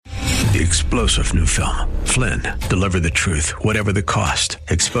The explosive new film, Flynn, deliver the truth, whatever the cost,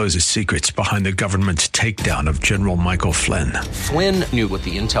 exposes secrets behind the government's takedown of General Michael Flynn. Flynn knew what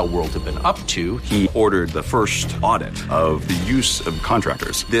the intel world had been up to. He ordered the first audit of the use of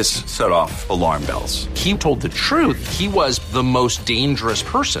contractors. This set off alarm bells. He told the truth. He was the most dangerous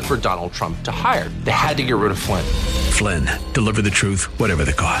person for Donald Trump to hire. They had to get rid of Flynn. Flynn, deliver the truth, whatever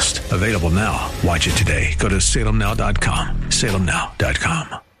the cost. Available now. Watch it today. Go to salemnow.com.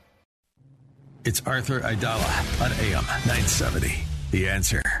 salemnow.com. It's Arthur Aidala on AM 970. The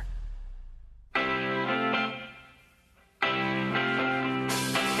Answer.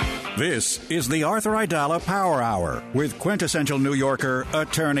 This is the Arthur Aidala Power Hour with quintessential New Yorker,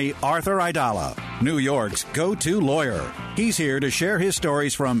 attorney Arthur Aidala, New York's go-to lawyer. He's here to share his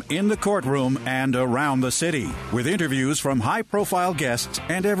stories from in the courtroom and around the city, with interviews from high-profile guests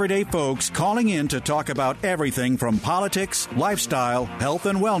and everyday folks calling in to talk about everything from politics, lifestyle, health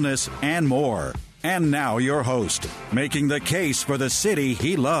and wellness, and more. And now your host, making the case for the city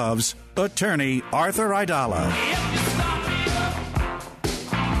he loves, attorney Arthur Aidala.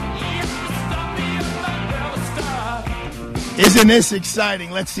 Isn't this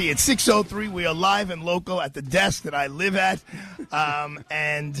exciting? Let's see. It's 6:03. We are live and local at the desk that I live at.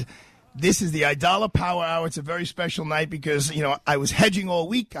 And this is the Aidala Power Hour. It's a very special night because, I was hedging all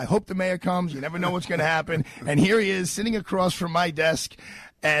week. I hope the mayor comes. You never know what's going to happen. And here he is sitting across from my desk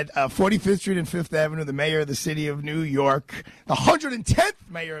at 45th Street and 5th Avenue, the mayor of the city of New York, the 110th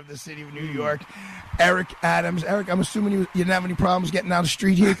mayor of the city of New York, Eric Adams. Eric, I'm assuming you didn't have any problems getting down the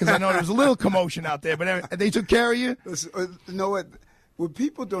street here because I know there was a little commotion out there, but Eric, they took care of you? Listen, you know what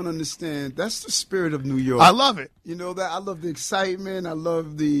people don't understand, that's the spirit of New York. I love it. You know that I love the excitement. I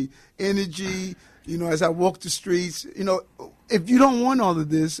love the energy. As I walk the streets, if you don't want all of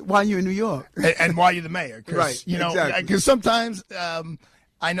this, why are you in New York? And why are you the mayor? Right, exactly. Because sometimes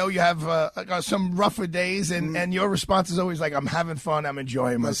I know you have some rougher days, and your response is always like, I'm having fun, I'm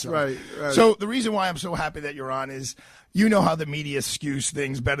enjoying myself. That's right. So the reason why I'm so happy that you're on is, you know how the media skews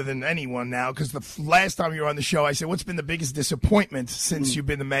things better than anyone now, because the last time you were on the show, I said, what's been the biggest disappointment since you've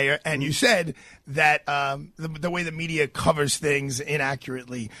been the mayor? And you said that the way the media covers things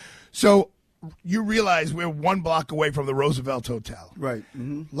inaccurately. So you realize we're one block away from the Roosevelt Hotel. Right.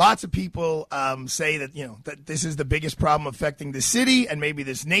 Mm-hmm. Lots of people say that, that this is the biggest problem affecting the city and maybe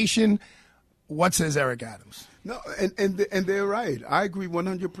this nation. What says Eric Adams? No, and they're right. I agree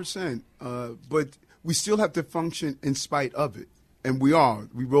 100%. But we still have to function in spite of it. And we are.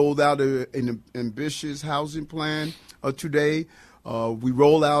 We rolled out an ambitious housing plan today. We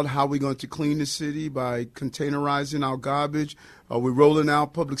roll out how we're going to clean the city by containerizing our garbage. We're rolling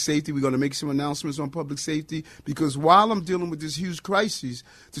out public safety. We're going to make some announcements on public safety because while I'm dealing with this huge crisis,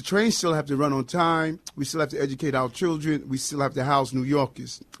 the trains still have to run on time. We still have to educate our children. We still have to house New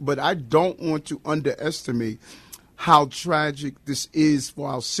Yorkers. But I don't want to underestimate how tragic this is for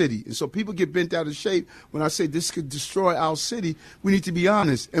our city. And so people get bent out of shape when I say this could destroy our city. We need to be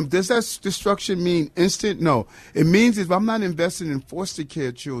honest. And does that destruction mean instant? No. It means if I'm not investing in foster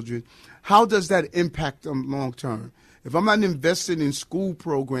care children, how does that impact them long term? If I'm not investing in school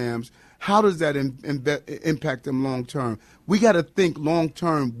programs, how does that impact them long term? We got to think long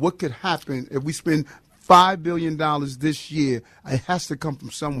term what could happen if we spend $5 billion this year. It has to come from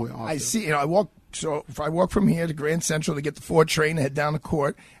somewhere. Arthur. I see. So if I walk from here to Grand Central to get the 4 train and head down to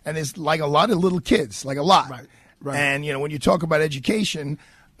court, and there's like a lot of little kids, like a lot. Right. And, when you talk about education,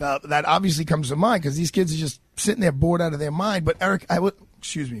 that obviously comes to mind because these kids are just sitting there bored out of their mind. But Eric,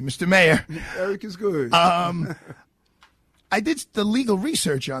 Mr. Mayor. Eric is good. I did the legal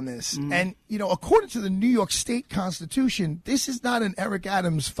research on this, and, according to the New York State Constitution, this is not an Eric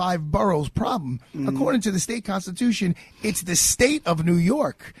Adams 5 boroughs problem. According to the state constitution, it's the state of New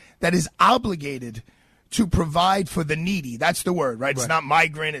York that is obligated to provide for the needy. That's the word, right? It's not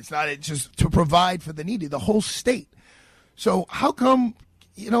migrant. It's just to provide for the needy, the whole state. So how come,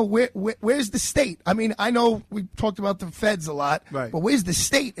 where's the state? I mean, I know we talked about the feds a lot, right, but where's the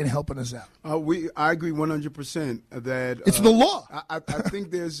state in helping us out? I agree 100% that it's the law. I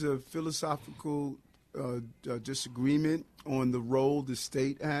think there's a philosophical disagreement on the role the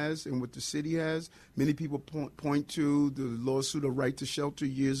state has and what the city has. Many people point to the lawsuit of right to shelter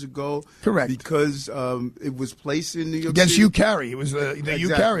years ago. Correct. Because it was placed in New York against City. Hugh Carey. It was the Hugh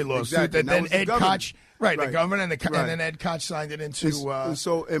Carey lawsuit exactly. that then Ed Koch, the governor, and right, then Ed Koch signed it into.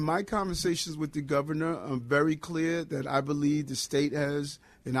 So in my conversations with the governor, I'm very clear that I believe the state has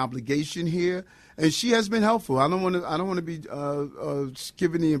an obligation here. And she has been helpful. I don't want to be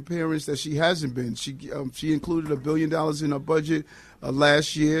giving the appearance that she hasn't been. She included $1 billion in her budget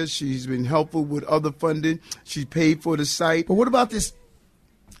last year. She's been helpful with other funding. She paid for the site. But what about this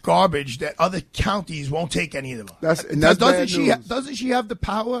garbage that other counties won't take any of them. Doesn't she have the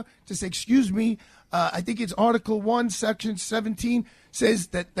power to say, excuse me, I think it's Article 1, Section 17 says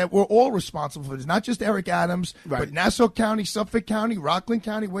that we're all responsible for this, not just Eric Adams, but Nassau County, Suffolk County, Rockland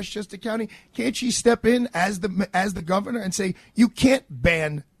County, Westchester County. Can't she step in as the governor and say, you can't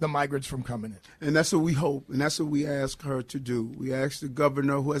ban the migrants from coming in? And that's what we hope, and that's what we ask her to do. We ask the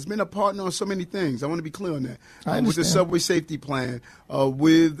governor, who has been a partner on so many things. I want to be clear on that. With the subway safety plan,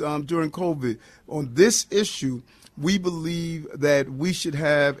 during COVID, on this issue, we believe that we should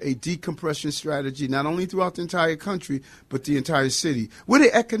have a decompression strategy, not only throughout the entire country, but the entire city. We're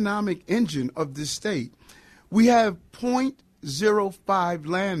the economic engine of this state. We have 0.05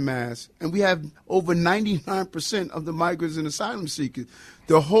 landmass, and we have over 99% of the migrants and asylum seekers.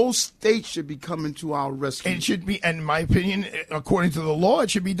 The whole state should be coming to our rescue. And it should be, in my opinion, according to the law,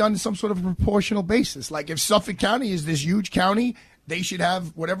 it should be done in some sort of proportional basis. Like if Suffolk County is this huge county, they should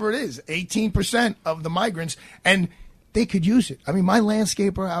have whatever it is, 18% of the migrants, and they could use it. I mean, my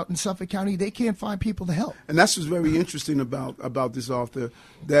landscaper out in Suffolk County, they can't find people to help. And that's what's very interesting about this, Arthur,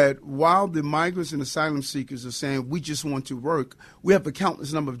 that while the migrants and asylum seekers are saying we just want to work, we have a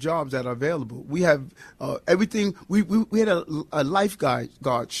countless number of jobs that are available. We have everything. We had a lifeguard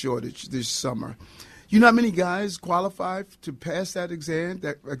shortage this summer. You know how many guys qualify to pass that exam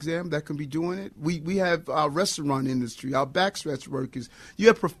that can be doing it? We have our restaurant industry, our backstretch workers. You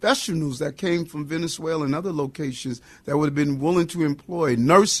have professionals that came from Venezuela and other locations that would have been willing to employ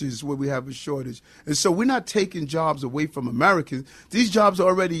nurses where we have a shortage. And so we're not taking jobs away from Americans. These jobs are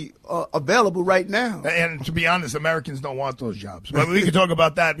already available right now. And to be honest, Americans don't want those jobs. But we can talk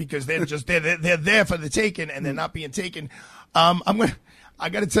about that because they're there for the taking and they're not being taken. I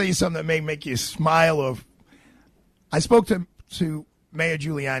got to tell you something that may make you smile. I spoke to Mayor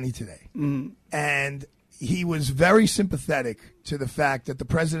Giuliani today, and he was very sympathetic to the fact that the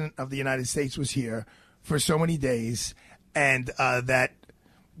President of the United States was here for so many days, and that,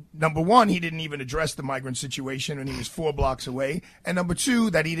 number one, he didn't even address the migrant situation, and he was 4 blocks away, and number two,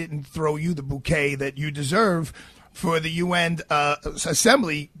 that he didn't throw you the bouquet that you deserve for the UN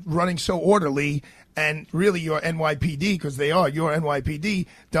Assembly running so orderly. And really your NYPD, because they are your NYPD,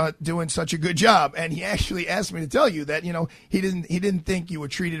 doing such a good job. And he actually asked me to tell you that, he didn't think you were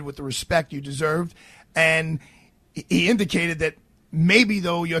treated with the respect you deserved. And he indicated that maybe,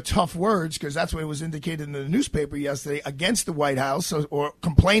 though, your tough words, because that's what it was indicated in the newspaper yesterday, against the White House or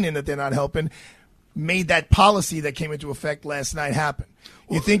complaining that they're not helping, made that policy that came into effect last night happen.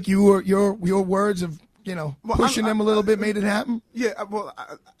 You think your words of pushing them a little bit made it happen? Yeah, well,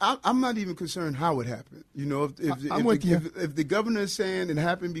 I'm not even concerned how it happened. If the governor is saying it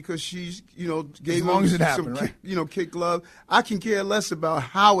happened because she's, gave him some kid glove, I can care less about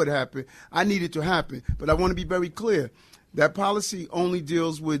how it happened. I need it to happen. But I want to be very clear. That policy only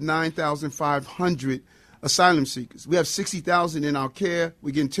deals with 9,500 asylum seekers. We have 60,000 in our care.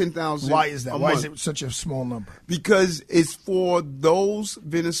 We're getting 10,000. Why is that? Why is it such a small number? Because it's for those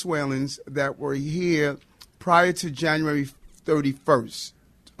Venezuelans that were here prior to January 31st.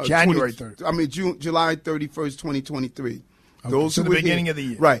 January 30th. July 31st, 2023. Okay. Those so the beginning of the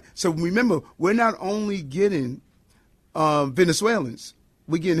year. Right. So remember, we're not only getting Venezuelans.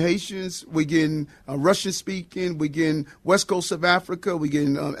 We're getting Haitians, we're getting Russian-speaking, we're getting West Coast of Africa, we're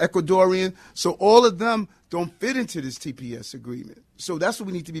getting Ecuadorian. So all of them don't fit into this TPS agreement. So that's what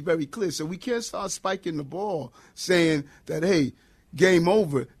we need to be very clear. So we can't start spiking the ball saying that, hey, game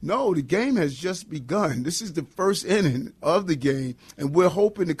over. No, the game has just begun. This is the first inning of the game, and we're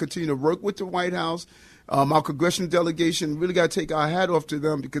hoping to continue to work with the White House. Our congressional delegation, really got to take our hat off to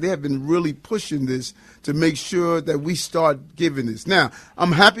them because they have been really pushing this to make sure that we start giving this. Now,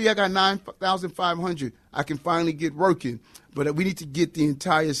 I'm happy I got 9,500. I can finally get working, but we need to get the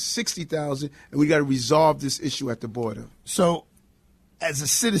entire 60,000, and we got to resolve this issue at the border. So, as a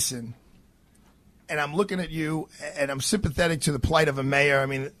citizen, and I'm looking at you, and I'm sympathetic to the plight of a mayor. I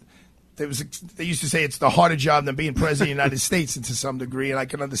mean, they used to say it's the harder job than being president of the United States to some degree, and I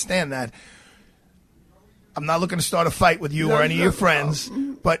can understand that. I'm not looking to start a fight with you or any of your friends,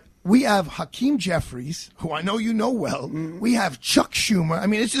 but we have Hakeem Jeffries, who I know you know well. We have Chuck Schumer. I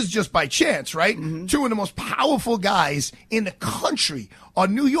mean, it's just by chance, right? 2 of the most powerful guys in the country are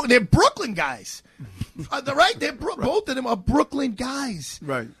New York. They're Brooklyn guys, right? Both of them are Brooklyn guys.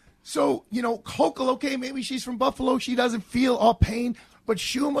 Right. So, Hochul, okay, maybe she's from Buffalo. She doesn't feel our pain. But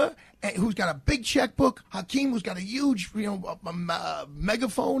Schumer, who's got a big checkbook, Hakeem, who's got a huge,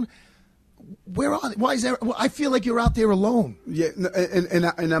 megaphone. Where are they? Why is that? Well, I feel like you're out there alone. Yeah,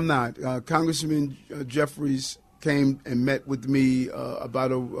 and I'm not. Congressman Jeffries came and met with me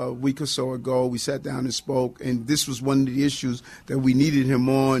about a week or so ago. We sat down and spoke, and this was one of the issues that we needed him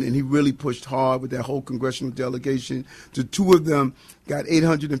on, and he really pushed hard with that whole congressional delegation. The two of them got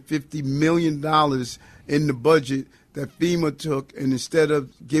 $850 million in the budget that FEMA took, and instead of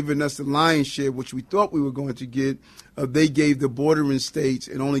giving us the lion's share, which we thought we were going to get, they gave the bordering states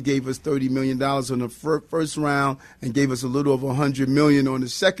and only gave us $30 million on the first round and gave us a little over $100 million on the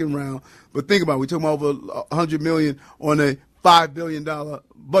second round. But think about it, we're talking about over $100 million on a $5 billion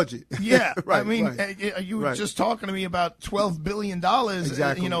budget. Yeah, right, I mean, right. you were just talking to me about $12 billion.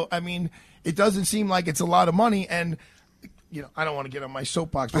 Exactly. I mean, it doesn't seem like it's a lot of money, and I don't want to get on my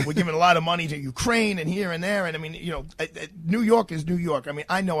soapbox, but we're giving a lot of money to Ukraine and here and there. And I mean, New York is New York. I mean,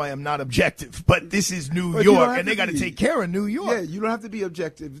 I know I am not objective, but this is New York, and they got to take care of New York. Yeah, you don't have to be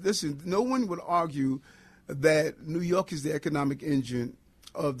objective. Listen, no one would argue that New York is the economic engine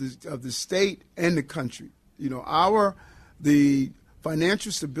of the state and the country. The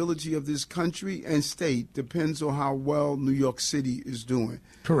financial stability of this country and state depends on how well New York City is doing.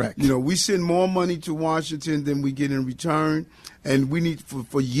 Correct. We send more money to Washington than we get in return, and we need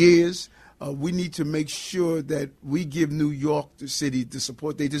for years. We need to make sure that we give New York, the city, the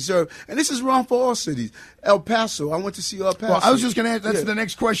support they deserve. And this is wrong for all cities. El Paso, I went to see El Paso. Well, I was just going to ask, that's the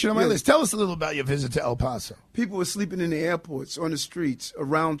next question on my list. Tell us a little about your visit to El Paso. People were sleeping in the airports, on the streets,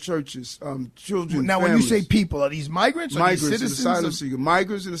 around churches, children, Now, families. when you say people, are these migrants? Migrants are these and citizens? asylum seekers.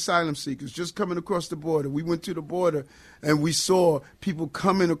 Migrants and asylum seekers just coming across the border. We went to the border, and we saw people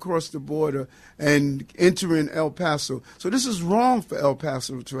coming across the border and entering El Paso. So this is wrong for El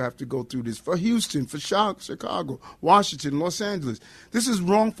Paso to have to go through this, for Houston, for Chicago, Washington, Los Angeles. This is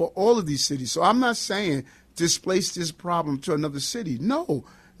wrong for all of these cities. So I'm not saying displace this problem to another city.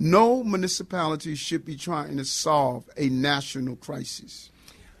 No municipality should be trying to solve a national crisis.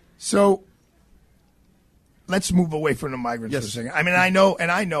 So let's move away from the migrants for a second. I mean, I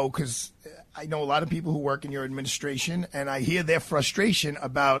know because I know a lot of people who work in your administration, and I hear their frustration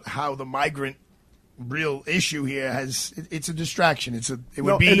about how the migrant real issue here it's a distraction. It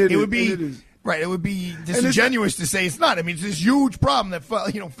would be disingenuous to say it's not. I mean, it's this huge problem that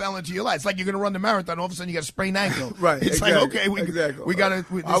fell into your life. It's like you're going to run the marathon, all of a sudden you got a sprained ankle. Right. It's exactly, like, okay, we got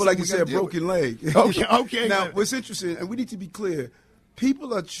to. I would like to say a broken leg. Okay. Now, what's interesting, and we need to be clear,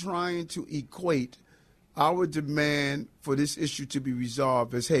 people are trying to equate our demand for this issue to be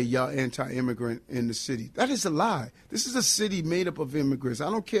resolved as, hey, y'all anti-immigrant in the city. That is a lie. This is a city made up of immigrants. I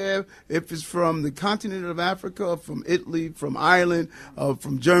don't care if it's from the continent of Africa, from Italy, from Ireland,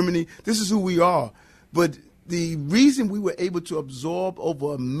 from Germany. This is who we are. But the reason we were able to absorb over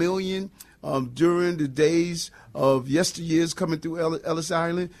 1 million during the days of yesteryears coming through Ellis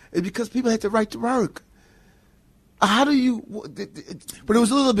Island is because people had the right to work. How do you? But it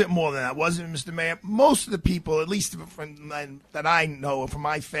was a little bit more than that, wasn't it, Mr. Mayor? Most of the people, at least that I know from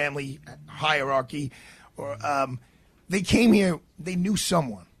my family hierarchy, they came here. They knew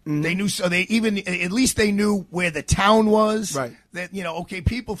someone. Mm-hmm. They knew at least they knew where the town was. Right. That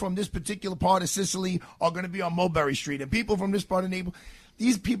people from this particular part of Sicily are going to be on Mulberry Street, and people from this part of Naples.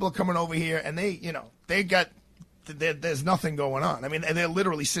 These people are coming over here, and they got. There's nothing going on. I mean, they're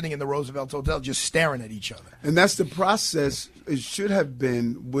literally sitting in the Roosevelt Hotel just staring at each other. And that's the process. It should have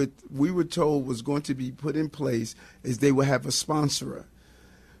been what we were told was going to be put in place is they will have a sponsorer.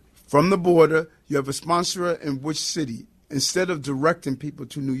 From the border, you have a sponsorer in which city? Instead of directing people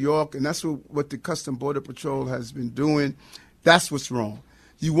to New York, and that's what the Custom Border Patrol has been doing, that's what's wrong.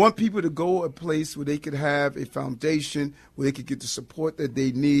 You want people to go a place where they could have a foundation, where they could get the support that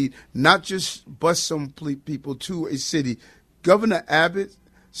they need, not just bus some people to a city. Governor Abbott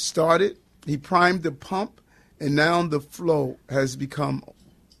started, he primed the pump, and now the flow has become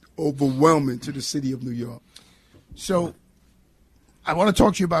overwhelming to the city of New York. So I want to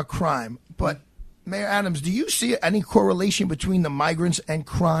talk to you about crime, but Mayor Adams, do you see any correlation between the migrants and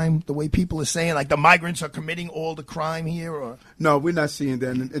crime, the way people are saying, like the migrants are committing all the crime here? Or No, we're not seeing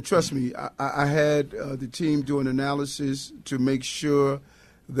that. And trust me, I had the team do an analysis to make sure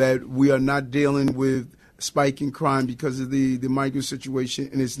that we are not dealing with spiking crime because of the migrant situation,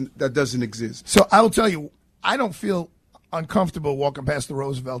 and that doesn't exist. So I will tell you, I don't feel uncomfortable walking past the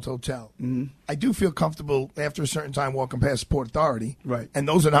Roosevelt Hotel. Mm-hmm. I do feel comfortable after a certain time walking past Port Authority. Right. And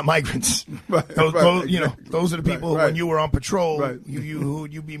those are not migrants. Right. Those are the people when you were on patrol, who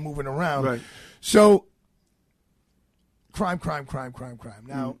you'd be moving around. Right. So crime.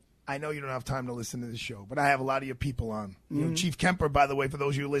 Now, I know you don't have time to listen to this show, but I have a lot of your people on. You know, Chief Kemper, by the way, for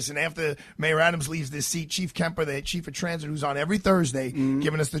those of you who listen, after Mayor Adams leaves this seat, Chief Kemper, the chief of transit, who's on every Thursday,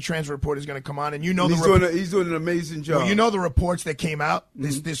 giving us the transit report, is going to come on. And you know he's doing an amazing job. Well, you know the reports that came out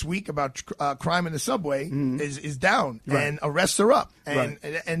this week about crime in the subway is down, and arrests are up.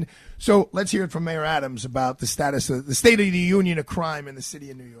 And so let's hear it from Mayor Adams about the status of the state of the union of crime in the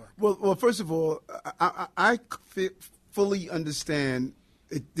city of New York. Well, first of all, I fully understand.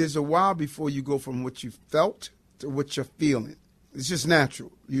 There's a while before you go from what you felt to what you're feeling. It's just natural.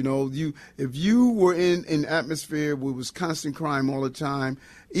 You know, if you were in an atmosphere where it was constant crime all the time,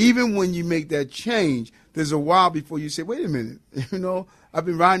 even when you make that change, there's a while before you say, wait a minute, you know, I've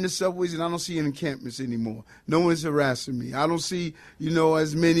been riding the subways and I don't see any encampments anymore. No one's harassing me. I don't see, you know,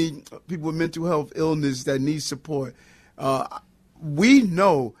 as many people with mental health illness that need support. We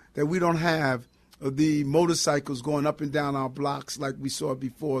know that we don't have the motorcycles going up and down our blocks like we saw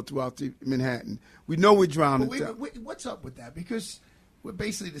before throughout Manhattan. We know we're drowning. Wait, what's up with that? Because we're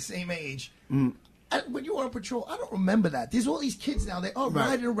basically the same age. When you were on patrol, I don't remember that. There's all these kids now. They're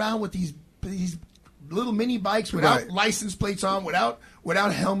riding around with these little mini bikes without license plates on,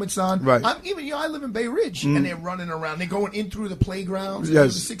 without helmets on. Right. I live in Bay Ridge, and they're running around. They're going in through the playgrounds.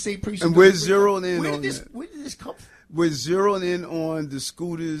 Yes. The 6-8 precinct. And we're zeroing in on that. Where did this come from? We're zeroing in on the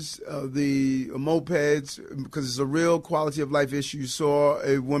scooters, the mopeds, because it's a real quality of life issue. You saw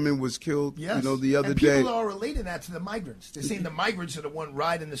a woman was killed, the other day. People are relating that to the migrants. They're saying the migrants are the one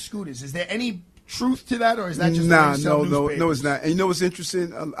riding the scooters. Is there any truth to that, or is that just no, it's not. And you know what's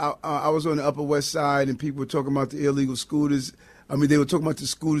interesting? I was on the Upper West Side, and people were talking about the illegal scooters. I mean, they were talking about the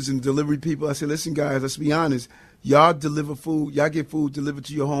scooters and delivery people. I said, listen, guys, let's be honest. Y'all deliver food. Y'all get food delivered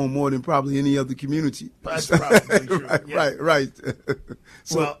to your home more than probably any other community. That's probably true. Right.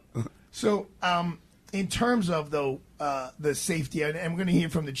 So in terms of, though, the safety, and I'm going to hear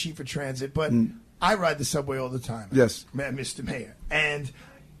from the chief of transit, but I ride the subway all the time. Yes. Mr. Mayor. And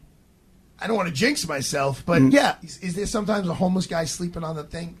I don't want to jinx myself, but is there sometimes a homeless guy sleeping on the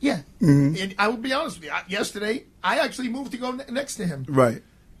thing? Yeah. And I will be honest with you. Yesterday, I actually moved to go next to him. Right.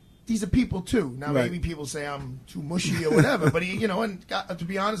 These are people too. Now maybe people say I'm too mushy or whatever, but he, to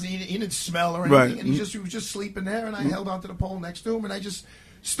be honest, he didn't smell or anything, and he was just sleeping there. And I held onto the pole next to him, and I just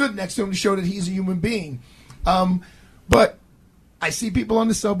stood next to him to show that he's a human being. But I see people on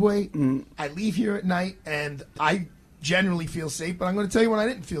the subway. I leave here at night, and I generally feel safe. But I'm going to tell you when I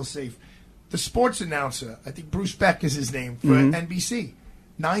didn't feel safe. The sports announcer, I think Bruce Beck is his name for NBC.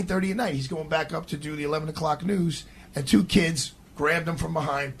 9:30 at night, he's going back up to do the 11 o'clock news, and two kids grabbed him from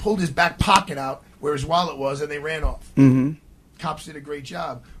behind, pulled his back pocket out where his wallet was, and they ran off. Cops did a great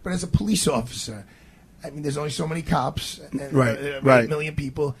job. But as a police officer, I mean, there's only so many cops and 8 million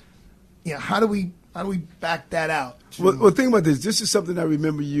people. You know, how do we back that out? Well, think about this. This is something I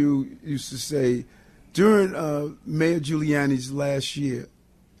remember you used to say during Mayor Giuliani's last year.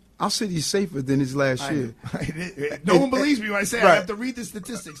 Our city's safer than his last year. No one believes me when I say I have to read the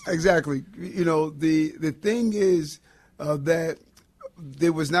statistics. Exactly. You know, the thing is that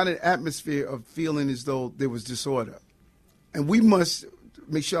there was not an atmosphere of feeling as though there was disorder. And we must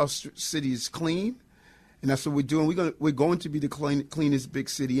make sure our city is clean, and that's what we're doing. We're going to be the cleanest big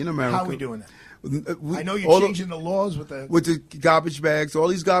city in America. How are we doing that? I know you're changing the laws with the garbage bags. All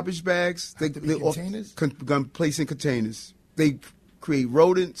these garbage bags, they containers? Place in containers. They create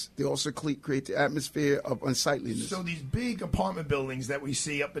rodents. They also create the atmosphere of unsightliness. So these big apartment buildings that we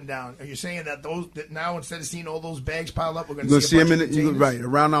see up and down, are you saying that now instead of seeing all those bags piled up, we're going to see them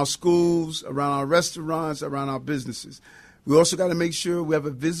around our schools, around our restaurants, around our businesses? We also got to make sure we have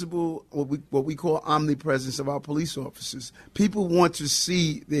a visible, what we call omnipresence of our police officers. People want to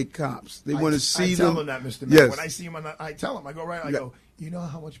see their cops. They want to see them. I tell them that, Mr. Mayor. When I see them, I tell them. I go I go, you know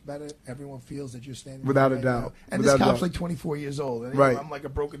how much better everyone feels that you're standing without a doubt. Now? And without this cop's like 24 years old. And I'm like a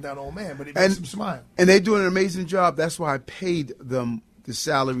broken down old man, but it makes them smile. And they're doing an amazing job. That's why I paid them the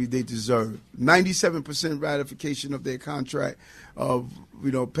salary they deserve. 97% ratification of their contract.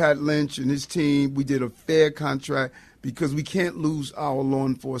 Pat Lynch and his team, we did a fair contract because we can't lose our law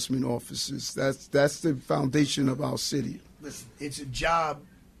enforcement officers. That's the foundation of our city. Listen, it's a job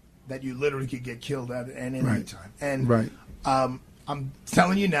that you literally could get killed at any time. And I'm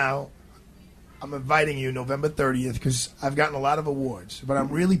telling you now, I'm inviting you November 30th because I've gotten a lot of awards, but I'm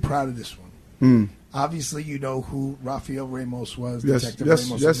really proud of this one. Obviously, you know who Rafael Ramos was, Detective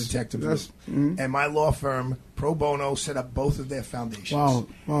Ramos of Detective Lou. And my law firm, Pro Bono, set up both of their foundations. Wow.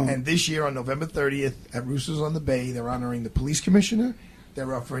 And this year on November 30th at Russo's on the Bay, they're honoring the police commissioner,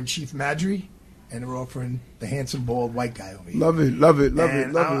 they're offering Chief Madry, and they're offering the handsome, bald white guy over here. Love it.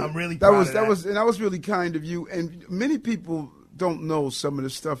 I'm really proud of that. And that was really kind of you. And many people don't know some of the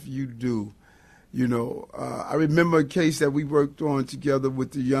stuff you do. You know, I remember a case that we worked on together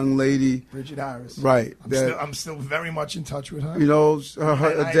with the young lady, Bridget Harris. Right. I'm still very much in touch with her. You know,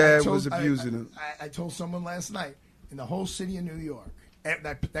 her dad was abusing her. I told someone last night, in the whole city of New York,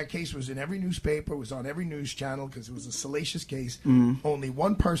 that case was in every newspaper, was on every news channel because it was a salacious case. Only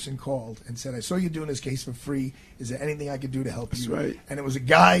one person called and said, I saw you doing this case for free. Is there anything I could do to help you? That's right. And it was a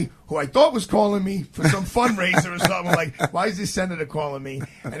guy who I thought was calling me for some fundraiser or something. I'm like, why is this senator calling me?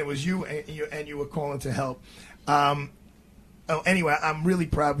 And it was you, and you were calling to help. Anyway, I'm really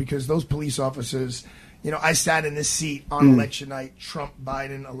proud because those police officers, you know, I sat in this seat on election night,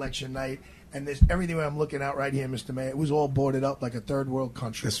 Trump-Biden election night. And there's everything I'm looking at right here, Mr. Mayor, it was all boarded up like a third world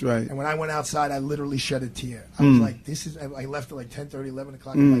country. That's right. And when I went outside, I literally shed a tear. I was like, I left at like 10:30, 11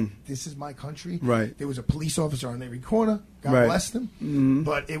 o'clock. I'm like, this is my country. Right. There was a police officer on every corner. God bless them.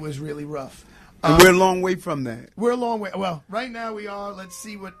 But it was really rough. And we're a long way from that. We're a long way. Well, right now we are. Let's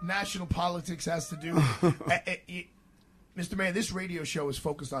see what national politics has to do. Mr. Mayor, this radio show is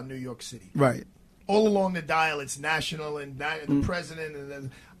focused on New York City. Right. All along the dial, it's national and the president and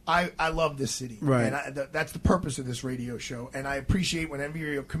then. I love this city, right? And that's the purpose of this radio show. And I appreciate whenever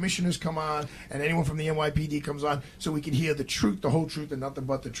your commissioners come on and anyone from the NYPD comes on, so we can hear the truth, the whole truth, and nothing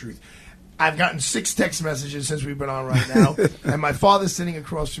but the truth. I've gotten 6 text messages since we've been on right now, and my father's sitting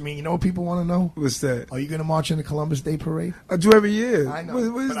across from me. You know what people want to know? What's that? Are you going to march in the Columbus Day Parade? I do every year. I know.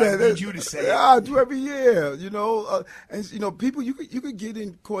 What is but that? I need you to say it. I do every year. You know, and you know, people, you could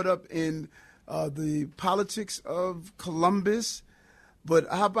get caught up in the politics of Columbus. But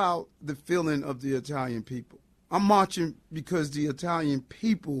how about the feeling of the Italian people? I'm marching because the Italian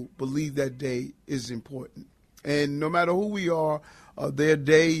people believe that day is important. And no matter who we are, there are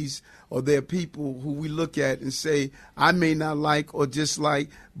days or there are people who we look at and say, I may not like or dislike,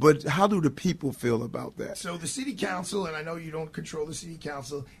 but how do the people feel about that? So the city council, and I know you don't control the city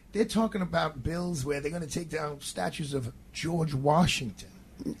council, they're talking about bills where they're going to take down statues of George Washington.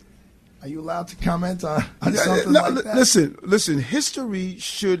 Are you allowed to comment on something like that? Listen, history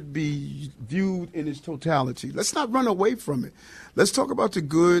should be viewed in its totality. Let's not run away from it. Let's talk about the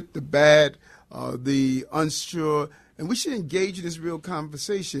good, the bad, the unsure, and we should engage in this real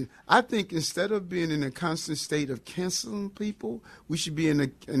conversation. I think instead of being in a constant state of canceling people, we should be in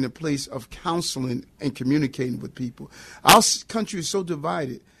a place of counseling and communicating with people. Our country is so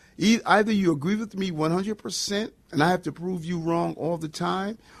divided. Either you agree with me 100% and I have to prove you wrong all the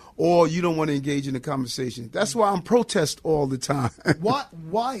time, or you don't want to engage in a conversation. That's why I'm protest all the time.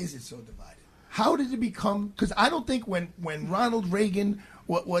 Why is it so divided? How did it become? Because I don't think when Ronald Reagan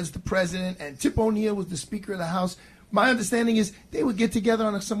was the president and Tip O'Neill was the Speaker of the House, my understanding is they would get together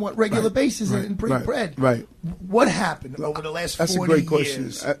on a somewhat regular basis and break bread. Right. What happened over the last 40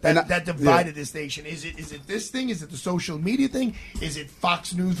 years that divided this nation? Is it this thing? Is it the social media thing? Is it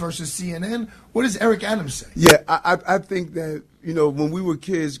Fox News versus CNN? What does Eric Adams say? Yeah, I think that, you know, when we were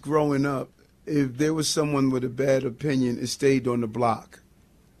kids growing up, if there was someone with a bad opinion, it stayed on the block.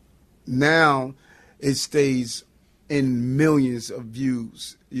 Now it stays in millions of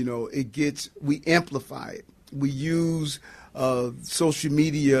views. You know, we amplify it. We use social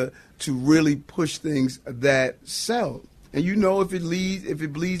media to really push things that sell. And you know, if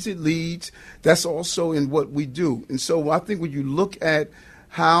it bleeds, it leads. That's also in what we do. And so I think when you look at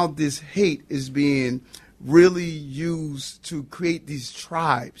how this hate is being really used to create these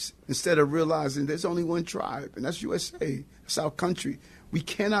tribes, instead of realizing there's only one tribe, and that's USA. That's our country. We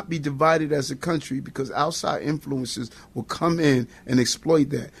cannot be divided as a country because outside influences will come in and exploit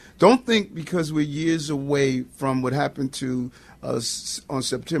that. Don't think because we're years away from what happened to us on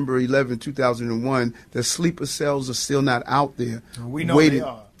September 11, 2001, that sleeper cells are still not out there. We know they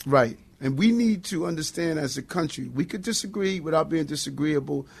are. Right. And we need to understand as a country, we could disagree without being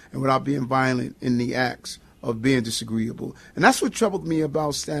disagreeable and without being violent in the acts of being disagreeable. And that's what troubled me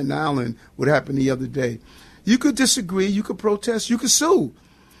about Staten Island, what happened the other day. You could disagree, you could protest, you could sue,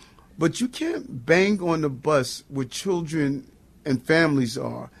 but you can't bang on the bus where children and families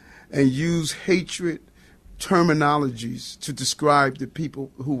are and use hatred terminologies to describe the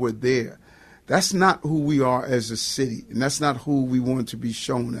people who were there. That's not who we are as a city, and that's not who we want to be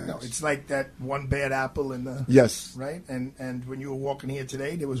shown as. No, it's like that one bad apple in the... Yes. Right? And when you were walking here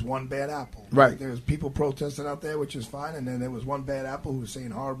today, there was one bad apple. Right. There was people protesting out there, which is fine, and then there was one bad apple who was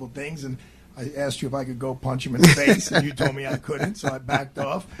saying horrible things, and I asked you if I could go punch him in the face, and you told me I couldn't, so I backed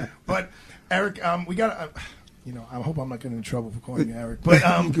off. But, Eric, we got to... I hope I'm not getting in trouble for calling you Eric. But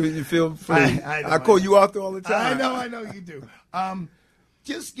you feel free. I call you Arthur all the time. I know you do.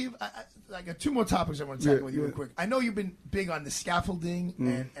 just give I got two more topics I want to tackle with you real quick. I know you've been big on the scaffolding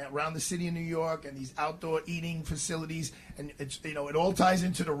and around the city of New York and these outdoor eating facilities, and it's it all ties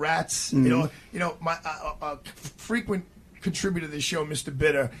into the rats. My frequent contributor to this show, Mr.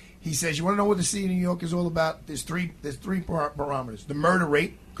 Bitter, he says, you want to know what the city of New York is all about? There's three barometers. The murder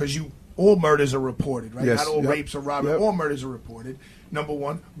rate, because all murders are reported, right? Yes. Not all rapes or robberies. All murders are reported. Number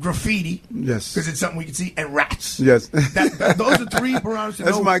one, graffiti. Yes. Because it's something we can see. And rats. Yes. Those are three barometers to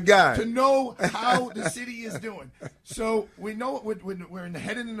That's know, my guy. to know how the city is doing. So we know we're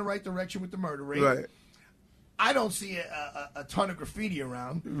headed in the right direction with the murder rate. Right. I don't see a ton of graffiti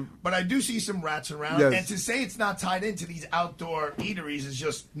around, but I do see some rats around. Yes. And to say it's not tied into these outdoor eateries is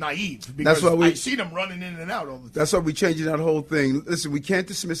just naive, because I see them running in and out all the time. That's why we're changing that whole thing. Listen, we can't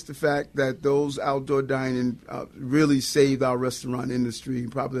dismiss the fact that those outdoor dining really saved our restaurant industry,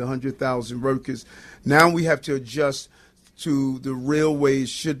 probably 100,000 workers. Now we have to adjust to the real way it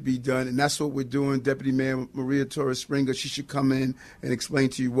should be done, and that's what we're doing. Deputy Mayor Maria Torres Springer, she should come in and explain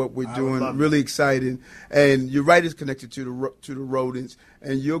to you what we're doing. Really exciting, and you're right, it's connected to the rodents,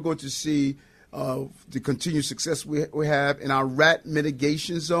 and you're going to see the continued success we have in our rat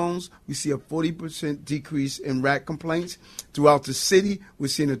mitigation zones. We see a 40% decrease in rat complaints throughout the city. We're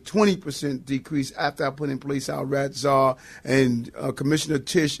seeing a 20% decrease after I put in place our rat czar, and Commissioner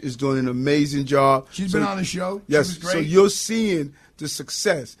Tisch is doing an amazing job. She's been on the show. Yes, she was great. So you're seeing the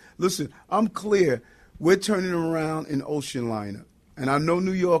success. Listen, I'm clear. We're turning around an ocean liner, and I know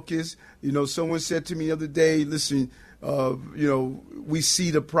New Yorkers. Someone said to me the other day, listen, we see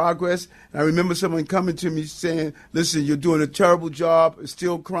the progress. And I remember someone coming to me saying, listen, you're doing a terrible job. It's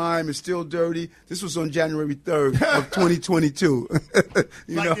still crime. It's still dirty. This was on January 3rd of 2022.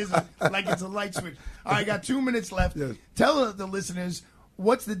 Like it's a light switch. All right, I got 2 minutes left. Yes. Tell the listeners,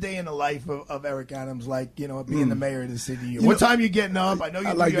 what's the day in the life of Eric Adams like, being the mayor of the city? What time you getting up? I know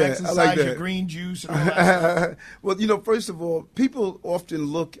you do your exercise, your green juice, and all that stuff. Well, first of all, people often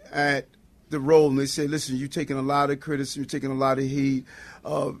look at the role and they say, listen, you're taking a lot of criticism, you're taking a lot of heat.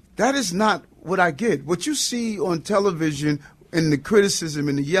 That is not what I get. What you see on television and the criticism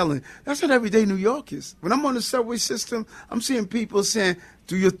and the yelling, that's not everyday New Yorkers. When I'm on the subway system, I'm seeing people saying,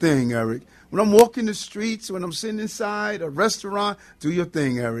 do your thing, Eric. When I'm walking the streets, when I'm sitting inside a restaurant, do your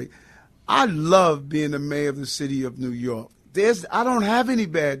thing, Eric. I love being the mayor of the city of New York. I don't have any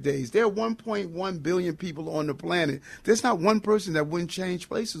bad days. There are 1.1 billion people on the planet. There's not one person that wouldn't change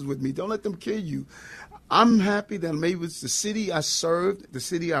places with me. Don't let them kill you. I'm happy that maybe it's the city I served, the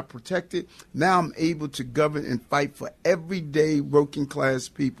city I protected. Now I'm able to govern and fight for everyday working class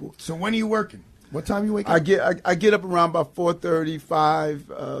people. So when are you working? What time you wake up? I get up around about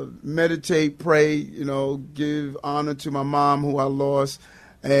 4:35, meditate, pray, give honor to my mom who I lost.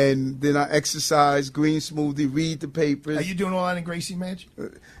 And then I exercise, green smoothie, read the papers. Are you doing all that in Gracie Mansion?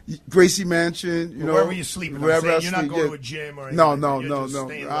 Gracie Mansion, wherever you're sleeping. Wherever I'm I saying you're not sleep, going to a gym or anything. No.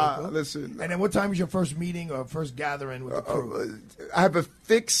 Staying local. Listen. And then what time is your first meeting or first gathering with the crew? I have a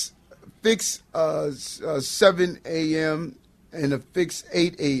fix 7 a.m. and a fix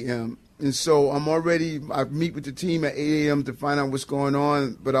 8 a.m. And so I meet with the team at 8 a.m. to find out what's going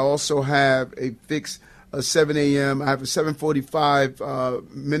on, but I also have a fix 7 a.m. I have a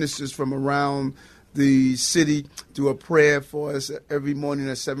 7:45 ministers from around the city do a prayer for us every morning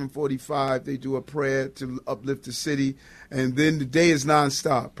at 7:45. They do a prayer to uplift the city, and then the day is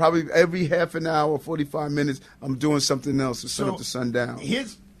nonstop. Probably every half an hour, 45 minutes, I'm doing something else to set up the sun down.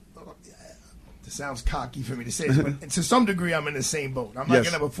 This sounds cocky for me to say this, but to some degree I'm in the same boat. I'm not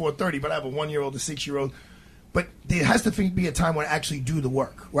getting up at 4:30, but I have a 1-year-old, a 6-year-old. But there has to be a time when I actually do the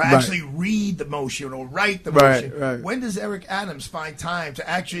work, where I actually read the motion or write the motion. Right. When does Eric Adams find time to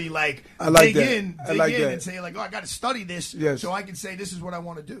actually dig in and say, I got to study this so I can say this is what I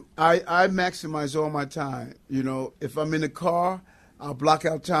want to do? I maximize all my time. If I'm in the car, I'll block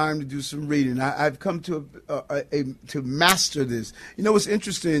out time to do some reading. I've come to to master this. What's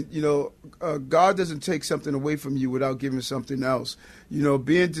interesting, God doesn't take something away from you without giving something else.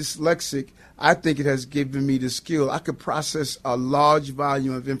 Being dyslexic, I think it has given me the skill. I could process a large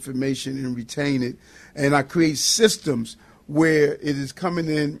volume of information and retain it. And I create systems where it is coming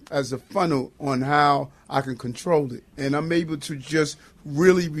in as a funnel on how I can control it. And I'm able to just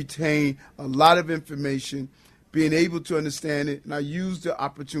really retain a lot of information, being able to understand it, and I use the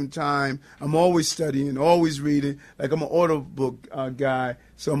opportune time. I'm always studying, always reading. Like I'm an audiobook guy,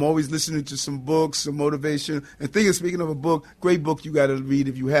 so I'm always listening to some books, some motivation. And speaking of a book, great book you got to read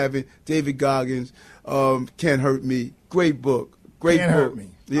if you haven't. David Goggins, Can't Hurt Me. Great book. Great Can't book. hurt me.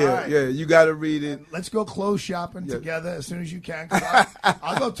 Yeah, All right. yeah, you got to read it. And let's go clothes shopping Yeah. together as soon as you can. 'Cause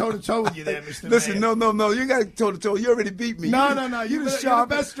I'll go toe-to-toe with you there, Mr. Listen, Mayor. no. You got toe-to-toe. You already beat me. No. You're You're the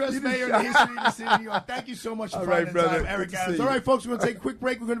best-dressed mayor in the history of the city of New York. Thank you so much for All finding right, brother. time, Eric Good to Adams. see All you. right, folks, we're going to take a quick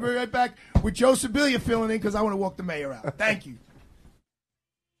break. We're going to be right back with Joe Sibilia filling in because I want to walk the mayor out. Thank you.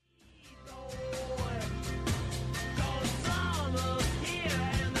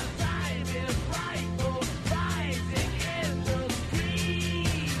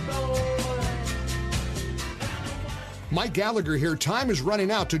 Mike Gallagher here. Time is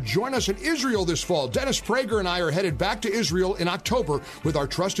running out to join us in Israel this fall. Dennis Prager and I are headed back to Israel in October with our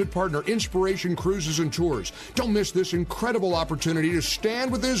trusted partner, Inspiration Cruises and Tours. Don't miss this incredible opportunity to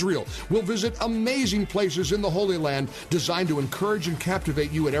stand with Israel. We'll visit amazing places in the Holy Land designed to encourage and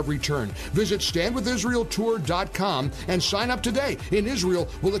captivate you at every turn. Visit standwithisraeltour.com and sign up today. In Israel,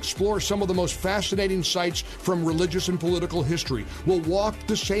 we'll explore some of the most fascinating sites from religious and political history. We'll walk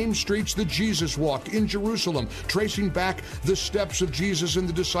the same streets that Jesus walked in Jerusalem, tracing back the steps of Jesus and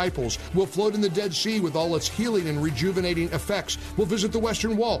the disciples. We'll float in the Dead Sea with all its healing and rejuvenating effects. We'll visit the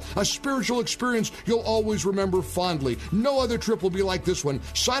Western Wall, a spiritual experience you'll always remember fondly. No other trip will be like this one.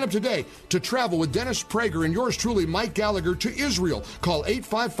 Sign up today to travel with Dennis Prager and yours truly, Mike Gallagher, to Israel. Call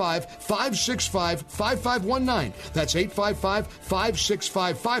 855-565-5519. That's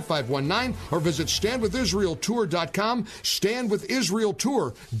 855-565-5519, or visit standwithisraeltour.com,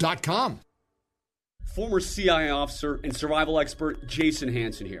 standwithisraeltour.com. Former CIA officer and survival expert Jason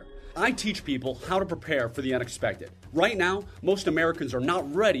Hansen here. I teach people how to prepare for the unexpected. Right now, most Americans are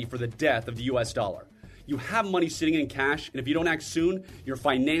not ready for the death of the US dollar. You have money sitting in cash, and if you don't act soon, your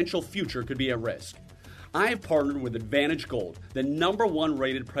financial future could be at risk. I have partnered with Advantage Gold, the #1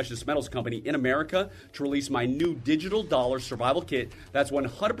 rated precious metals company in America, to release my new digital dollar survival kit that's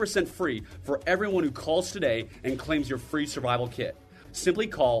 100% free for everyone who calls today and claims your free survival kit. Simply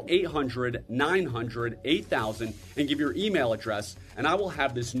call 800-900-8000 and give your email address, and I will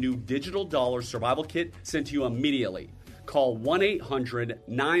have this new digital dollar survival kit sent to you immediately. Call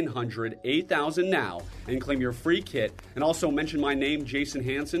 1-800-900-8000 now and claim your free kit, and also mention my name, Jason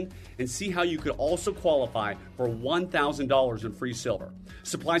Hansen, and see how you could also qualify for $1,000 in free silver.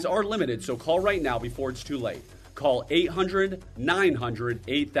 Supplies are limited, so call right now before it's too late. Call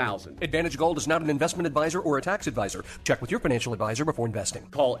 800-900-8000. Advantage Gold is not an investment advisor or a tax advisor. Check with your financial advisor before investing.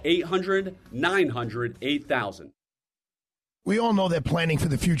 Call 800-900-8000. We all know that planning for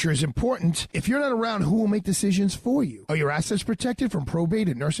the future is important. If you're not around, who will make decisions for you? Are your assets protected from probate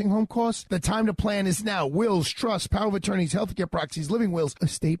and nursing home costs? The time to plan is now. Wills, trusts, power of attorneys, healthcare proxies, living wills,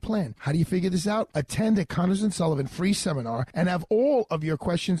 estate plan. How do you figure this out? Attend a Connors & Sullivan free seminar and have all of your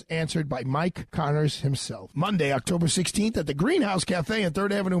questions answered by Mike Connors himself. Monday, October 16th at the Greenhouse Cafe on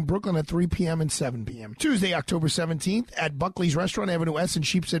 3rd Avenue in Brooklyn at 3 p.m. and 7 p.m. Tuesday, October 17th at Buckley's Restaurant, Avenue S in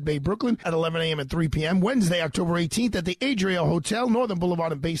Sheepshead Bay, Brooklyn at 11 a.m. and 3 p.m. Wednesday, October 18th at the Adria Hotel, Northern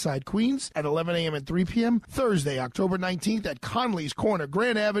Boulevard in Bayside, Queens at 11 a.m. and 3 p.m. Thursday, October 19th at Conley's Corner,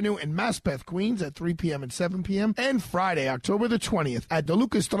 Grand Avenue in Maspeth, Queens at 3 p.m. and 7 p.m. And Friday, October the 20th at De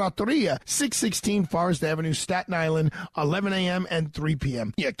Lucas Trattoria, 616 Forest Avenue, Staten Island, 11 a.m. and 3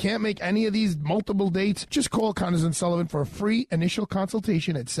 p.m. You can't make any of these multiple dates? Just call Connors & Sullivan for a free initial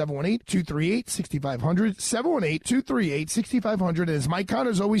consultation at 718-238-6500, 718-238-6500. And as Mike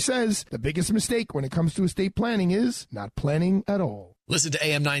Connors always says, the biggest mistake when it comes to estate planning is not planning at all. Listen to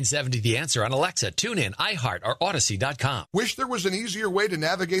AM 970 The Answer on Alexa, TuneIn, iHeart, or Odyssey.com. Wish there was an easier way to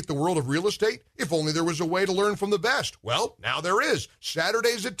navigate the world of real estate? If only there was a way to learn from the best. Well, now there is.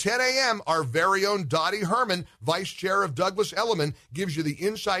 Saturdays at 10 a.m., our very own Dottie Herman, Vice Chair of Douglas Elliman, gives you the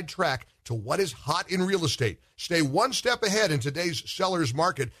inside track to what is hot in real estate. Stay one step ahead in today's seller's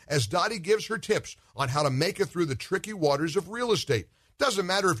market as Dottie gives her tips on how to make it through the tricky waters of real estate. Doesn't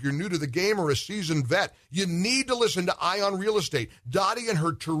matter if you're new to the game or a seasoned vet, you need to listen to Eye on Real Estate. Dottie and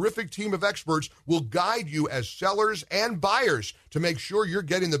her terrific team of experts will guide you as sellers and buyers to make sure you're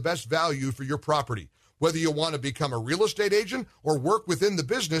getting the best value for your property. Whether you want to become a real estate agent or work within the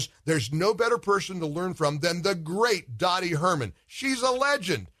business, there's no better person to learn from than the great Dottie Herman. She's a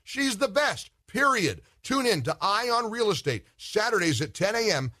legend. She's the best, period. Tune in to Eye on Real Estate, Saturdays at 10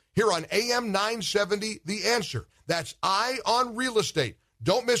 a.m. here on AM 970, The Answer. That's Eye on Real Estate.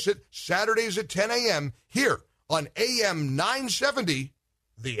 Don't miss it, Saturdays at 10 a.m. here on AM 970,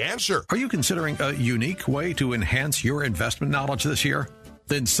 The Answer. Are you considering a unique way to enhance your investment knowledge this year?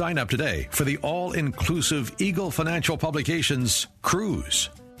 Then sign up today for the all-inclusive Eagle Financial Publications Cruise.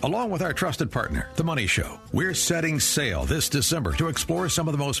 Along with our trusted partner, The Money Show, we're setting sail this December to explore some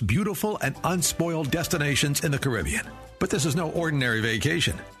of the most beautiful and unspoiled destinations in the Caribbean. But this is no ordinary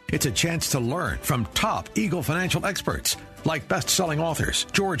vacation. It's a chance to learn from top Eagle financial experts like best-selling authors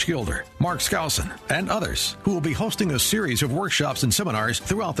George Gilder, Mark Skousen, and others who will be hosting a series of workshops and seminars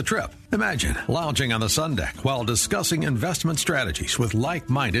throughout the trip. Imagine lounging on the sun deck while discussing investment strategies with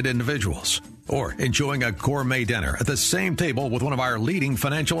like-minded individuals, or enjoying a gourmet dinner at the same table with one of our leading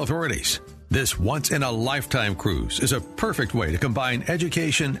financial authorities. This once-in-a-lifetime cruise is a perfect way to combine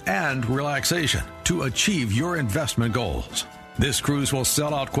education and relaxation to achieve your investment goals. This cruise will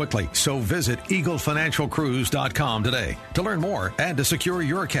sell out quickly, so visit EagleFinancialCruise.com today to learn more and to secure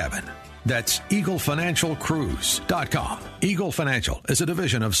your cabin. That's EagleFinancialCruise.com. Eagle Financial is a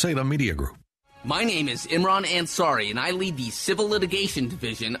division of Salem Media Group. My name is Imran Ansari, and I lead the Civil Litigation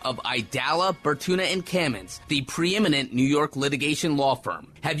Division of Aidala, Bertuna & Kamens, the preeminent New York litigation law firm.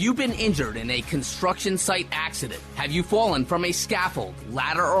 Have you been injured in a construction site accident? Have you fallen from a scaffold,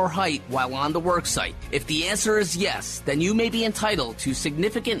 ladder, or height while on the work site? If the answer is yes, then you may be entitled to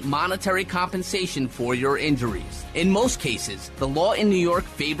significant monetary compensation for your injuries. In most cases, the law in New York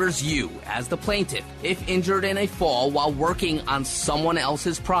favors you as the plaintiff if injured in a fall while working on someone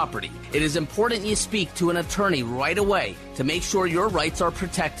else's property. It is important you speak to an attorney right away to make sure your rights are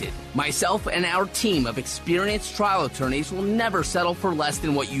protected. Myself and our team of experienced trial attorneys will never settle for less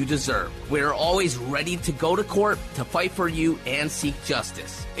than what you deserve. We're always ready to go to court to fight for you and seek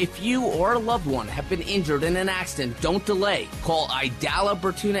justice. If you or a loved one have been injured in an accident, don't delay. Call Aidala,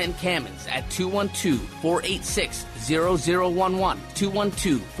 Bertuna & Kamens at 212-486-0011,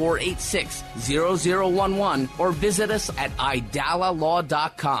 212-486-0011, or visit us at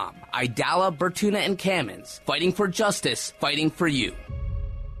idalalaw.com. Aidala, Bertuna & Kamens, fighting for justice, fighting for you.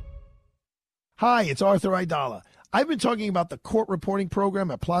 Hi, it's Arthur Aidala. I've been talking about the court reporting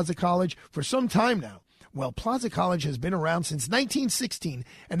program at Plaza College for some time now. Well, Plaza College has been around since 1916,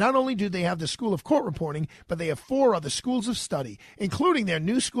 and not only do they have the School of Court Reporting, but they have 4 other schools of study, including their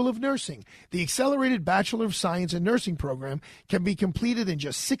new School of Nursing. The Accelerated Bachelor of Science in Nursing program can be completed in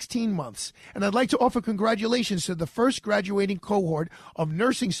just 16 months. And I'd like to offer congratulations to the first graduating cohort of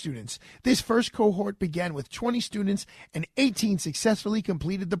nursing students. This first cohort began with 20 students, and 18 successfully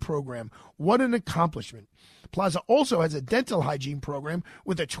completed the program. What an accomplishment. Plaza also has a dental hygiene program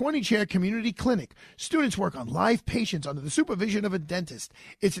with a 20-chair community clinic. Students work on live patients under the supervision of a dentist.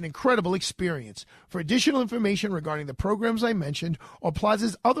 It's an incredible experience. For additional information regarding the programs I mentioned or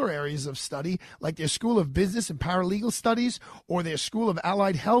Plaza's other areas of study, like their School of Business and Paralegal Studies or their School of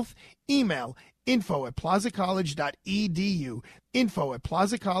Allied Health, email info@plazacollege.edu,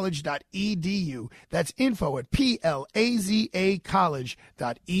 info@plazacollege.edu. That's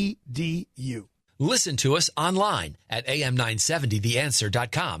info@plazacollege.edu. Listen to us online at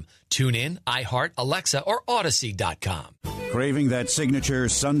am970theanswer.com. Tune in, iHeart, Alexa, or Odyssey.com. Craving that signature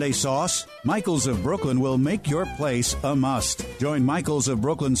Sunday sauce? Michael's of Brooklyn will make your place a must. Join Michael's of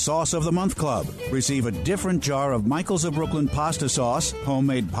Brooklyn Sauce of the Month Club. Receive a different jar of Michael's of Brooklyn pasta sauce,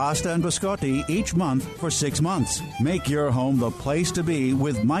 homemade pasta and biscotti each month for 6 months. Make your home the place to be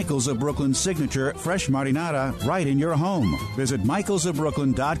with Michael's of Brooklyn signature fresh marinara right in your home. Visit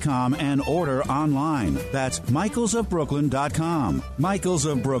michaelsofbrooklyn.com and order online. That's michaelsofbrooklyn.com. Michael's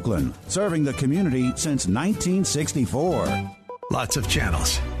of Brooklyn, serving the community since 1964. Lots of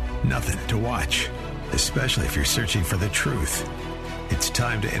channels, nothing to watch, especially if you're searching for the truth. It's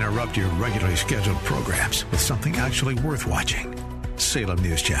time to interrupt your regularly scheduled programs with something actually worth watching. Salem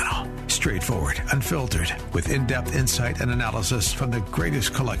News Channel. Straightforward, unfiltered, with in-depth insight and analysis from the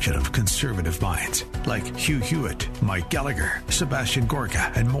greatest collection of conservative minds like Hugh Hewitt, Mike Gallagher, Sebastian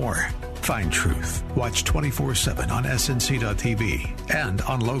Gorka, and more. Find truth. Watch 24/7 on SNC.TV and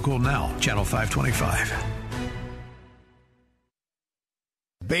on Local Now, Channel 525.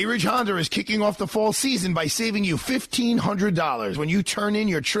 Bay Ridge Honda is kicking off the fall season by saving you $1,500 when you turn in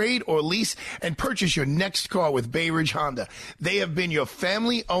your trade or lease and purchase your next car with Bay Ridge Honda. They have been your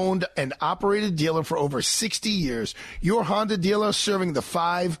family-owned and operated dealer for over 60 years. Your Honda dealer serving the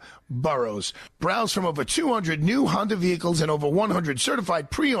 5 boroughs. Browse from over 200 new Honda vehicles and over 100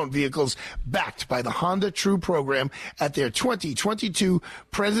 certified pre-owned vehicles backed by the Honda True program at their 2022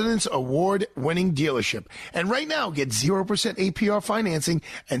 President's Award-winning dealership. And right now, get 0% APR financing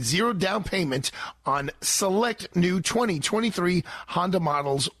and 0 down payment on select new 2023 Honda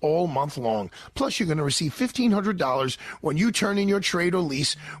models all month long. Plus, you're going to receive $1,500 when you turn in your trade or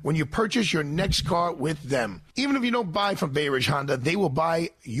lease when you purchase your next car with them. Even if you don't buy from Bay Ridge Honda, they will buy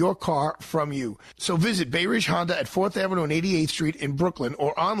your car from you. So visit Bay Ridge Honda at 4th Avenue and 88th Street in Brooklyn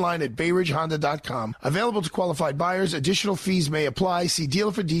or online at bayridgehonda.com. Available to qualified buyers. Additional fees may apply. See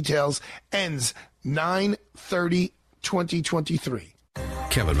dealer for details. Ends 9/30/2023.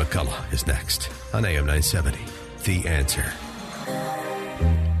 Kevin McCullough is next on AM 970. The Answer.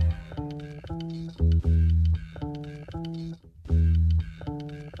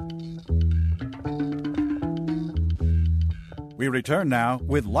 We return now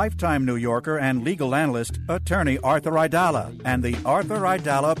with lifetime New Yorker and legal analyst, attorney Arthur Aidala, and the Arthur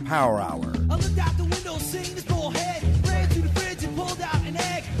Aidala Power Hour. I looked out the window, seen his bald head, ran to the fridge and pulled out an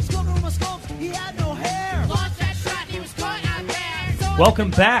egg. Sculpted on my sculpt, he had no hair. Lost that shot, he was caught out there.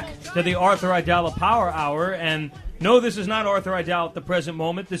 Welcome back to the Arthur Aidala Power Hour, and no, this is not Arthur Aidala at the present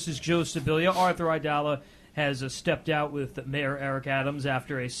moment. This is Joe Sibilia. Arthur Aidala has stepped out with Mayor Eric Adams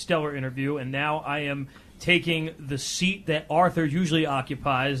after a stellar interview, and now I am taking the seat that Arthur usually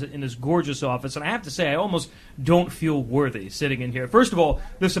occupies in his gorgeous office. And I have to say, I almost don't feel worthy sitting in here. First of all,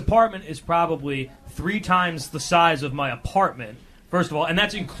 this apartment is probably 3 times the size of my apartment, first of all, and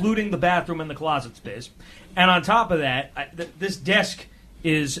that's including the bathroom and the closet space. And on top of that, this desk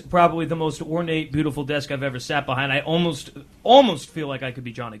is probably the most ornate, beautiful desk I've ever sat behind. I almost feel like I could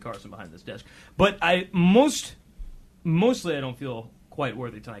be Johnny Carson behind this desk. But mostly I don't feel quite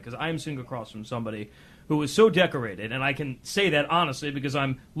worthy tonight because I am sitting across from somebody who is so decorated, and I can say that honestly because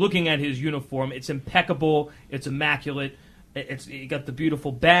I'm looking at his uniform. It's impeccable. It's immaculate. You got the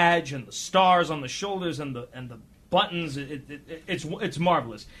beautiful badge and the stars on the shoulders and the buttons. It's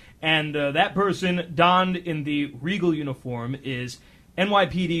marvelous. And that person donned in the regal uniform is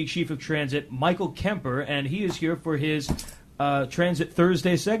NYPD Chief of Transit Michael Kemper, and he is here for his Transit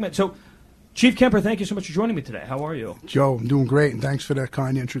Thursday segment. So, Chief Kemper, thank you so much for joining me today. How are you? Joe, I'm doing great, and thanks for that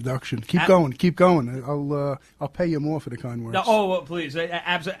kind introduction. Keep going. I'll pay you more for the kind words. No, please.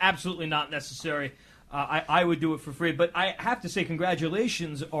 Absolutely not necessary. I would do it for free. But I have to say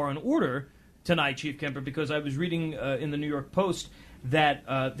congratulations are in order tonight, Chief Kemper, because I was reading in the New York Post that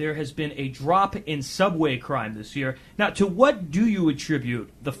there has been a drop in subway crime this year. Now, to what do you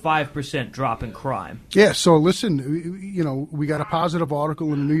attribute the 5% drop in crime? Yeah, so listen, we got a positive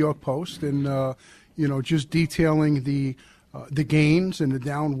article in the New York Post, and just detailing the gains and the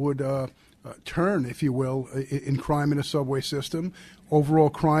downward turn, if you will, in crime in the subway system. Overall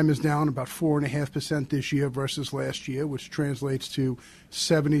crime is down about 4.5% this year versus last year, which translates to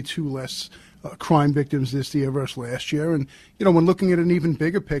 72 less crime victims this year versus last year. And, when looking at an even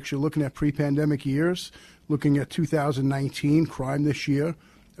bigger picture, looking at pre-pandemic years, looking at 2019 crime this year,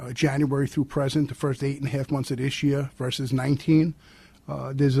 January through present, the first 8.5 months of this year versus 19,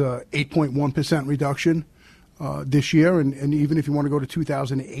 there's a 8.1% reduction this year. And even if you want to go to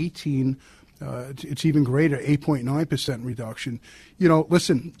 2018, it's even greater, 8.9% reduction.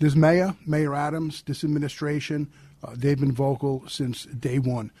 Listen, there's Mayor Adams, this administration, they've been vocal since day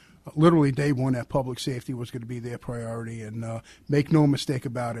one. Literally day one, that public safety was going to be their priority, and make no mistake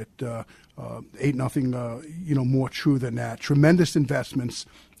about it, ain't nothing more true than that. Tremendous investments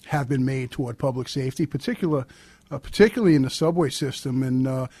have been made toward public safety, particularly in the subway system, and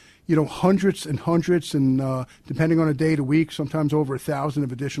hundreds and hundreds, and depending on a day to week, sometimes over 1,000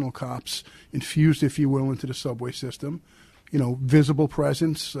 of additional cops infused, if you will, into the subway system. Visible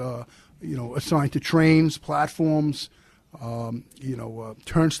presence, assigned to trains, platforms,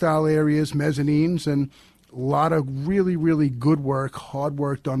 turnstile areas, mezzanines, and a lot of really, really good work, hard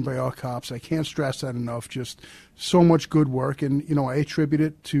work done by our cops. I can't stress that enough. Just so much good work, and I attribute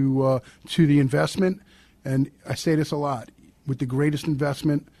it to the investment. And I say this a lot: with the greatest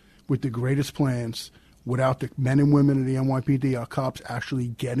investment, with the greatest plans, without the men and women of the NYPD, our cops actually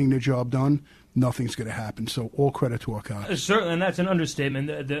getting the job done, nothing's going to happen. So all credit to our cops. Certainly, and that's an understatement.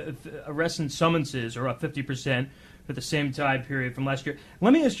 The arrests and summonses are up 50% for the same time period from last year.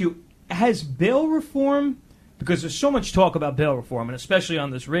 Let me ask you, has bail reform, because there's so much talk about bail reform, and especially on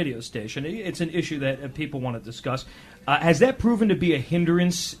this radio station, it's an issue that people want to discuss. Has that proven to be a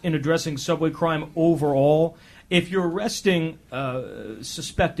hindrance in addressing subway crime overall? If you're arresting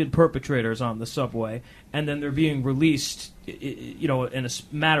suspected perpetrators on the subway and then they're being released, in a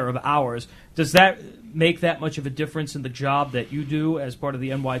matter of hours, does that make that much of a difference in the job that you do as part of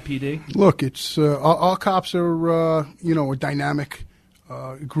the NYPD? Look, it's our cops are a dynamic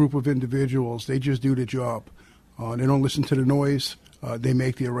group of individuals. They just do the job. They don't listen to the noise. They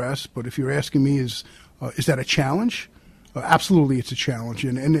make the arrest. But if you're asking me, is that a challenge? Absolutely, it's a challenge,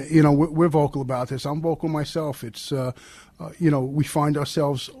 and we're vocal about this. I'm vocal myself. It's we find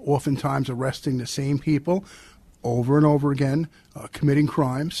ourselves oftentimes arresting the same people over and over again, committing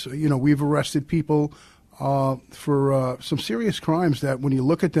crimes. We've arrested people for some serious crimes that, when you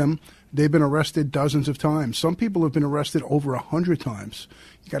look at them, they've been arrested dozens of times. Some people have been arrested over 100 times.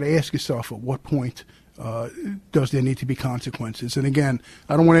 You got to ask yourself, at what point does there need to be consequences? And again,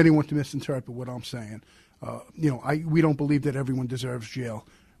 I don't want anyone to misinterpret what I'm saying. We don't believe that everyone deserves jail,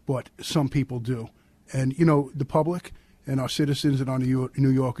 but some people do. And, the public and our citizens and our New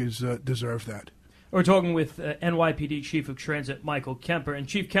Yorkers deserve that. We're talking with NYPD Chief of Transit Michael Kemper. And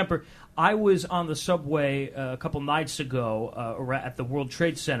Chief Kemper, I was on the subway a couple nights ago at the World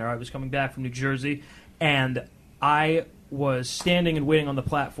Trade Center. I was coming back from New Jersey, and I was standing and waiting on the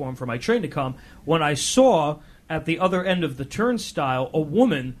platform for my train to come when I saw at the other end of the turnstile a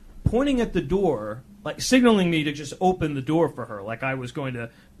woman pointing at the door, like signaling me to just open the door for her, like I was going to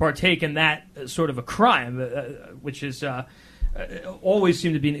partake in that sort of a crime, which is always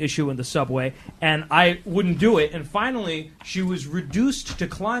seemed to be an issue in the subway, and I wouldn't do it. And finally, she was reduced to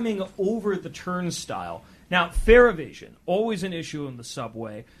climbing over the turnstile. Now, fare evasion, always an issue in the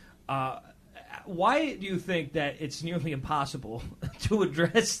subway. Why do you think that it's nearly impossible to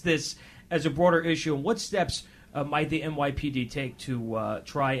address this as a broader issue, and what steps might the NYPD take to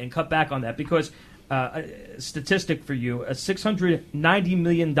try and cut back on that? Because a statistic for you, $690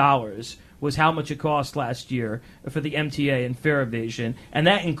 million was how much it cost last year for the MTA and fare evasion, and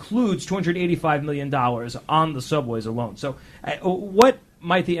that includes $285 million on the subways alone. So what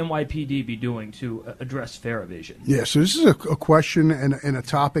might the NYPD be doing to address fare evasion? Yeah, so this is a question and a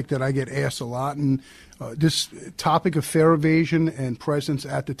topic that I get asked a lot, and this topic of fare evasion and presence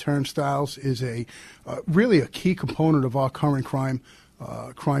at the turnstiles is really a key component of our current crime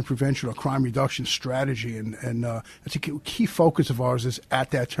prevention or crime reduction strategy, and it's a key focus of ours is at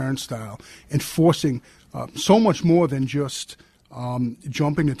that turnstile, enforcing so much more than just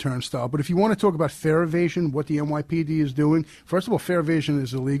jumping the turnstile. But if you want to talk about fare evasion, what the NYPD is doing, first of all, fare evasion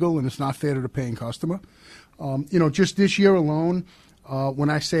is illegal and it's not fair to the paying customer. Just this year alone,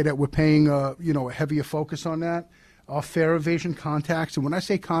 when I say that we're paying a heavier focus on that, our fare evasion contacts, and when I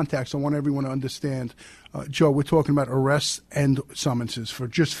say contacts, I want everyone to understand, Joe, we're talking about arrests and summonses for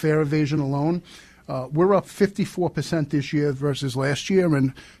just fare evasion alone. We're up 54% this year versus last year,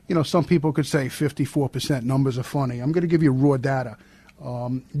 and some people could say 54% numbers are funny. I'm going to give you raw data.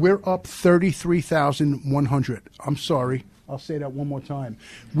 We're up 33,100. I'm sorry, I'll say that one more time.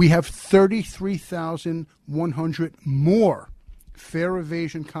 We have 33,100 more fare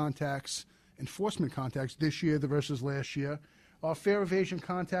evasion contacts, enforcement contacts this year versus last year. Our fare evasion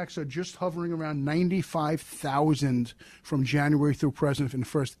contacts are just hovering around 95,000 from January through present in the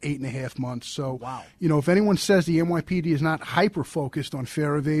first 8.5 months. So, wow. If anyone says the NYPD is not hyper-focused on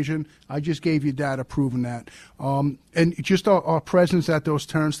fare evasion, I just gave you data proving that. And just our presence at those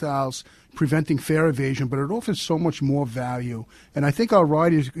turnstiles preventing fare evasion, but it offers so much more value. And I think our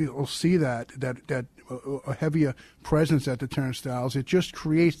riders will see that a heavier presence at the turnstiles. It just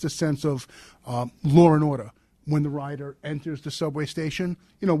creates the sense of law and order. When the rider enters the subway station,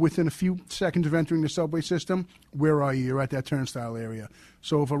 within a few seconds of entering the subway system, where are you? You're at that turnstile area.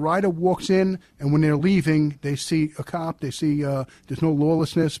 So if a rider walks in and when they're leaving, they see a cop, they see there's no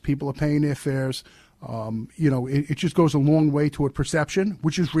lawlessness, people are paying their fares, it just goes a long way toward perception,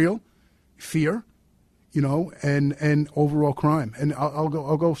 which is real, fear, and overall crime. And I'll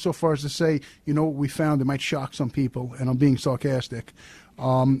go so far as to say, what we found, it might shock some people, and I'm being sarcastic,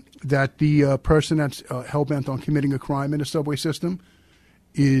 that the person that's hell-bent on committing a crime in the subway system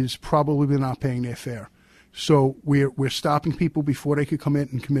is probably not paying their fare. So we're stopping people before they could come in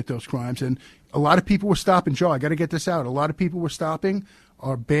and commit those crimes. And a lot of people were stopping, Joe, I got to get this out. A lot of people were stopping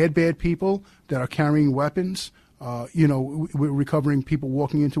are bad people that are carrying weapons. We're recovering people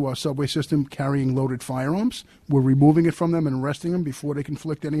walking into our subway system carrying loaded firearms. We're removing it from them and arresting them before they can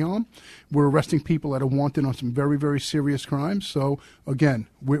inflict any harm. We're arresting people that are wanted on some very, very serious crimes. So, again,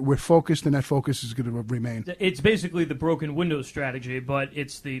 we're focused, and that focus is going to remain. It's basically the broken window strategy, but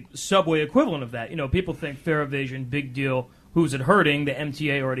it's the subway equivalent of that. People think fare evasion, big deal. Who's it hurting? The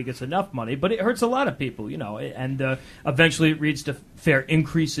MTA already gets enough money, but it hurts a lot of people, and eventually it leads to fare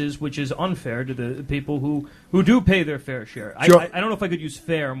increases, which is unfair to the people who do pay their fair share. I don't know if I could use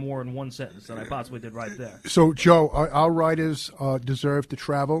fair more in one sentence than I possibly did right there. So, Joe, our riders deserve to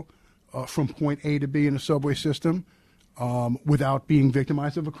travel from point A to B in the subway system without being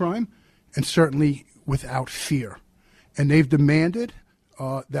victimized of a crime, and certainly without fear. And they've demanded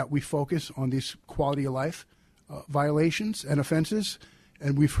that we focus on these quality of life violations and offenses,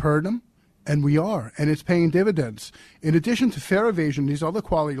 and we've heard them, and we are, and it's paying dividends. In addition to fare evasion, these other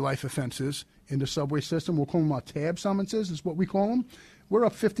quality of life offenses in the subway system, we'll call them our tab summonses, is what we call them. We're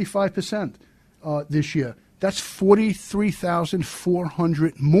up 55% this year. That's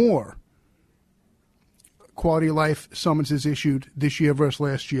 43,400 more quality of life summonses issued this year versus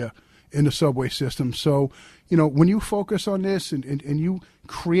last year in the subway system. So, when you focus on this and you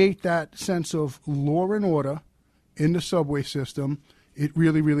create that sense of law and order in the subway system, it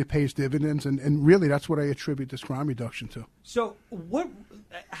really, really pays dividends, and really that's what I attribute this crime reduction to. So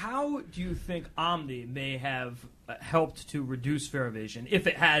how do you think Omni may have helped to reduce fare evasion, if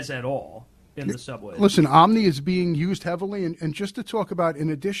it has at all, in the subway. Listen, Omni is being used heavily, and just to talk about, in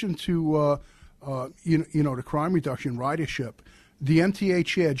addition to the crime reduction, ridership, the MTA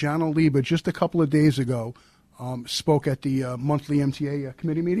chair, John Oliva, just a couple of days ago, spoke at the monthly MTA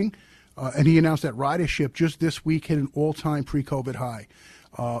committee meeting, and he announced that ridership just this week hit an all-time pre-COVID high.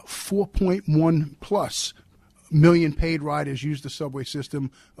 4.1 plus million paid riders used the subway system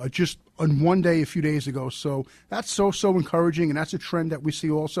just on one day a few days ago. So that's so encouraging, and that's a trend that we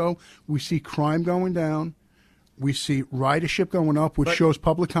see also. We see crime going down. We see ridership going up, which shows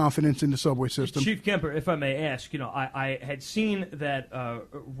public confidence in the subway system. Chief Kemper, if I may ask, I had seen that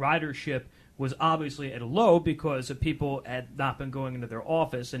ridership was obviously at a low because people had not been going into their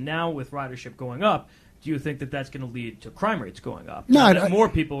office, and now with ridership going up, do you think that that's going to lead to crime rates going up? No, more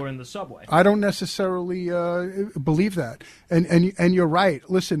people are in the subway. I don't necessarily believe that. And you're right.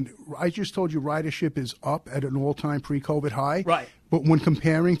 Listen, I just told you ridership is up at an all-time pre-COVID high. Right. But when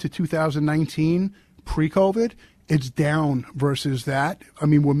comparing to 2019 pre-COVID, it's down versus that. I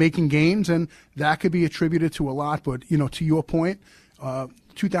mean, we're making gains, and that could be attributed to a lot. But, to your point,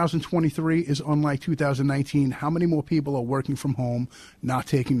 2023 is unlike 2019. How many more people are working from home, not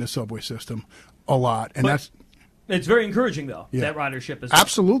taking the subway system? A lot, and it's very encouraging, though, yeah. that ridership is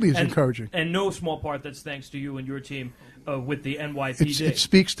absolutely is encouraging, and no small part that's thanks to you and your team with the NYPD. It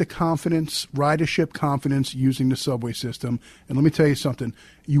speaks to confidence, ridership confidence using the subway system. And let me tell you something: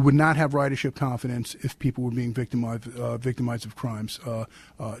 you would not have ridership confidence if people were being victimized of crimes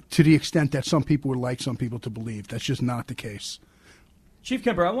to the extent that some people would like some people to believe. That's just not the case. Chief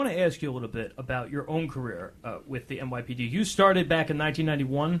Kemper, I want to ask you a little bit about your own career with the NYPD. You started back in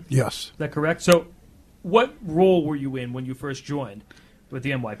 1991? Yes. Is that correct? So what role were you in when you first joined with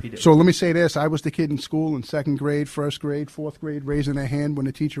the NYPD? So let me say this. I was the kid in school in second grade, first grade, fourth grade, raising their hand when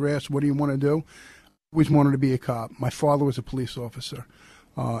the teacher asked, what do you want to do? I always wanted to be a cop. My father was a police officer.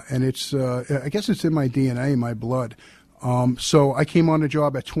 And it's, I guess it's in my DNA, my blood. So I came on the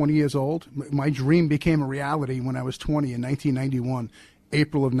job at 20 years old. My dream became a reality when I was 20 in 1991.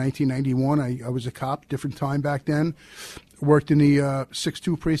 April of 1991, I was a cop, different time back then. Worked in the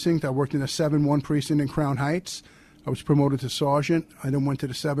 6-2 precinct. I worked in the 7-1 precinct in Crown Heights. I was promoted to sergeant. I then went to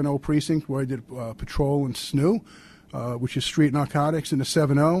the 7-0 precinct where I did patrol and SNU, which is street narcotics, in the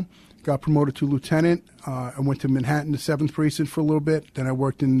 7-0. Got promoted to lieutenant. I went to Manhattan, the 7th precinct for a little bit. Then I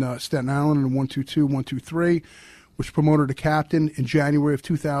worked in Staten Island in the 122, 123. Was promoted to captain in January of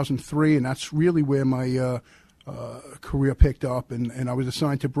 2003, and that's really where my career picked up, and I was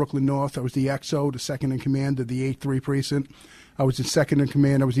assigned to Brooklyn North. I was the XO, the second in command of the 8-3 precinct. I was the second in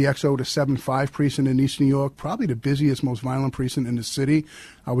command. I was the XO, the 7-5 precinct in East New York, probably the busiest, most violent precinct in the city.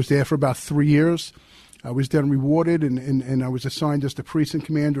 I was there for about 3 years. I was then rewarded, and I was assigned as the precinct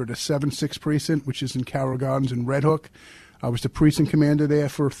commander at the 7-6 precinct, which is in Carroll Gardens and Red Hook. I was the precinct commander there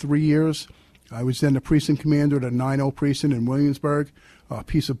for 3 years. I was then the precinct commander at a 9-0 precinct in Williamsburg, a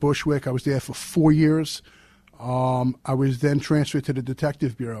piece of Bushwick. I was there for 4 years. I was then transferred to the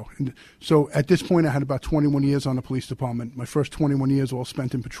Detective Bureau. And so at this point, I had about 21 years on the police department. My first 21 years all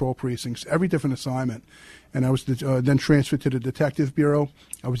spent in patrol precincts, every different assignment. And I was then transferred to the Detective Bureau.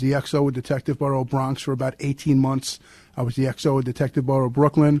 I was the XO of Detective Bureau Bronx for about 18 months. I was the XO of Detective Bureau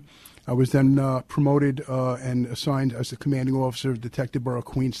Brooklyn. I was then promoted and assigned as the commanding officer of Detective Bureau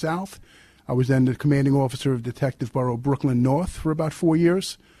Queens South. I was then the commanding officer of Detective Bureau Brooklyn North for about 4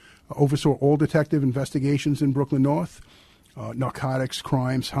 years. Oversaw all detective investigations in Brooklyn North, narcotics,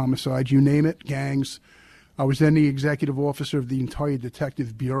 crimes, homicides, you name it, gangs. I was then the executive officer of the entire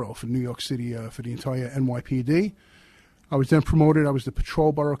Detective Bureau for New York City for the entire NYPD. I was then promoted. I was the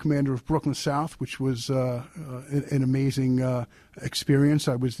patrol bureau commander of Brooklyn South, which was an amazing experience.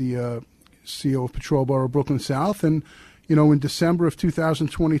 I was the CEO of Patrol Bureau Brooklyn South. And, in December of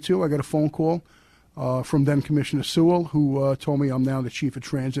 2022, I got a phone call from then Commissioner Sewell, who told me I'm now the chief of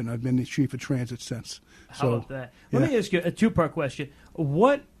transit, and I've been the chief of transit since. How about that? Let me ask you a two-part question.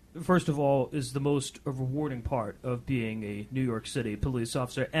 What, first of all, is the most rewarding part of being a New York City police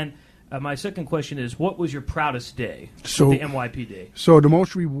officer? And my second question is, what was your proudest day with the NYPD? So the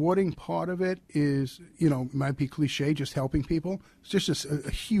most rewarding part of it is, it might be cliche, just helping people. It's just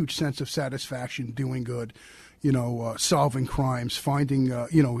a huge sense of satisfaction, doing good. Solving crimes, finding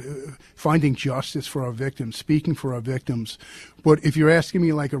justice for our victims, speaking for our victims. But if you're asking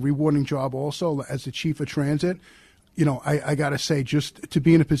me like a rewarding job also as the chief of transit, I got to say, just to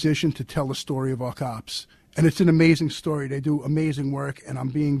be in a position to tell the story of our cops. And it's an amazing story. They do amazing work, and I'm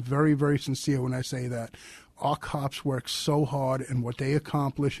being very, very sincere when I say that. Our cops work so hard, and what they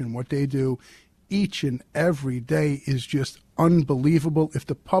accomplish and what they do each and every day is just unbelievable. If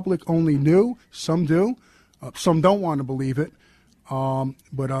the public only knew, some do. Some don't want to believe it.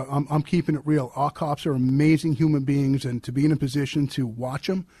 But I'm keeping it real. Our cops are amazing human beings, and to be in a position to watch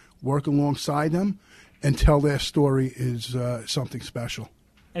them, work alongside them, and tell their story is something special.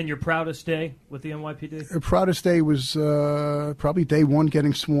 And your proudest day with the NYPD? The proudest day was probably day one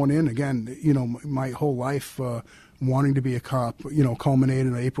getting sworn in. Again, my whole life wanting to be a cop,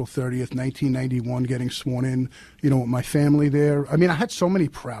 culminated on April 30th, 1991, getting sworn in, with my family there. I mean, I had so many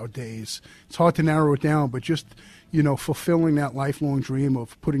proud days. It's hard to narrow it down, but just, fulfilling that lifelong dream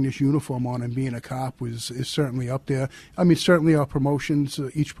of putting this uniform on and being a cop is certainly up there. I mean, certainly our promotions,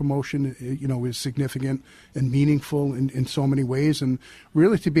 each promotion, is significant and meaningful in so many ways. And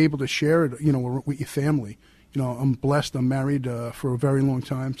really to be able to share it, with your family. I'm blessed. I'm married for a very long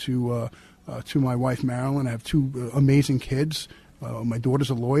time to my wife, Marilyn. I have two amazing kids. My daughter's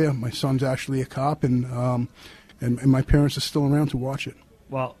a lawyer. My son's actually a cop. And my parents are still around to watch it.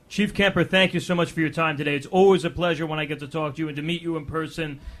 Well, Chief Kemper, thank you so much for your time today. It's always a pleasure when I get to talk to you and to meet you in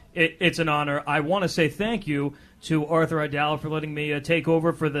person. It's an honor. I want to say thank you to Arthur Aidala for letting me take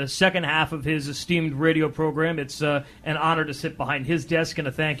over for the second half of his esteemed radio program. It's an honor to sit behind his desk, and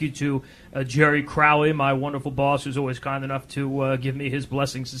a thank you to Jerry Crowley, my wonderful boss, who's always kind enough to give me his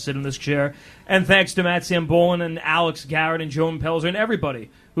blessings to sit in this chair. And thanks to Matt Sambolin and Alex Garrett and Joan Pelzer and everybody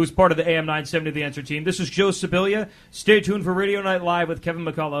who's part of the AM 970 The Answer team. This is Joe Sibilia. Stay tuned for Radio Night Live with Kevin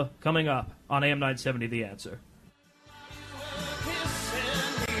McCullough coming up on AM 970 The Answer.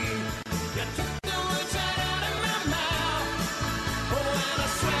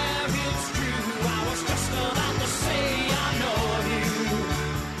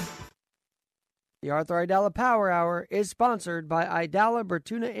 The Arthur Aidala Power Hour is sponsored by Aidala,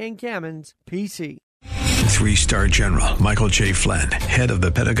 Bertuna, and Kamens, PC. 3-star General Michael J. Flynn, head of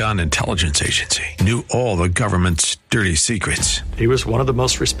the Pentagon Intelligence Agency, knew all the government's dirty secrets. He was one of the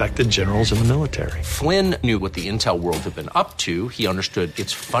most respected generals in the military. Flynn knew what the intel world had been up to. He understood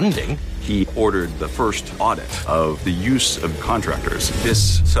its funding. He ordered the first audit of the use of contractors.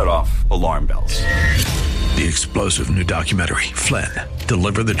 This set off alarm bells. The explosive new documentary, Flynn,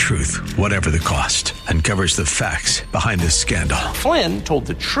 Deliver the Truth, Whatever the Cost, uncovers the facts behind this scandal. Flynn told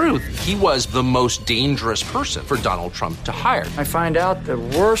the truth. He was the most dangerous person for Donald Trump to hire. I find out the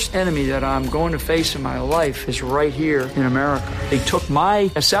worst enemy that I'm going to face in my life is right here in America. They took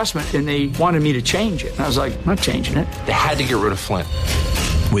my assessment and they wanted me to change it. And I was like, I'm not changing it. They had to get rid of Flynn.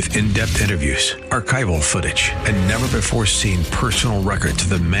 With in-depth interviews, archival footage, and never-before-seen personal records of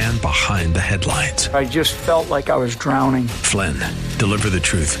the man behind the headlines. I just felt like I was drowning. Flynn, Deliver the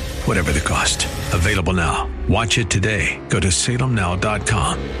Truth, Whatever the Cost. Available now. Watch it today. Go to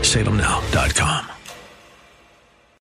salemnow.com. salemnow.com.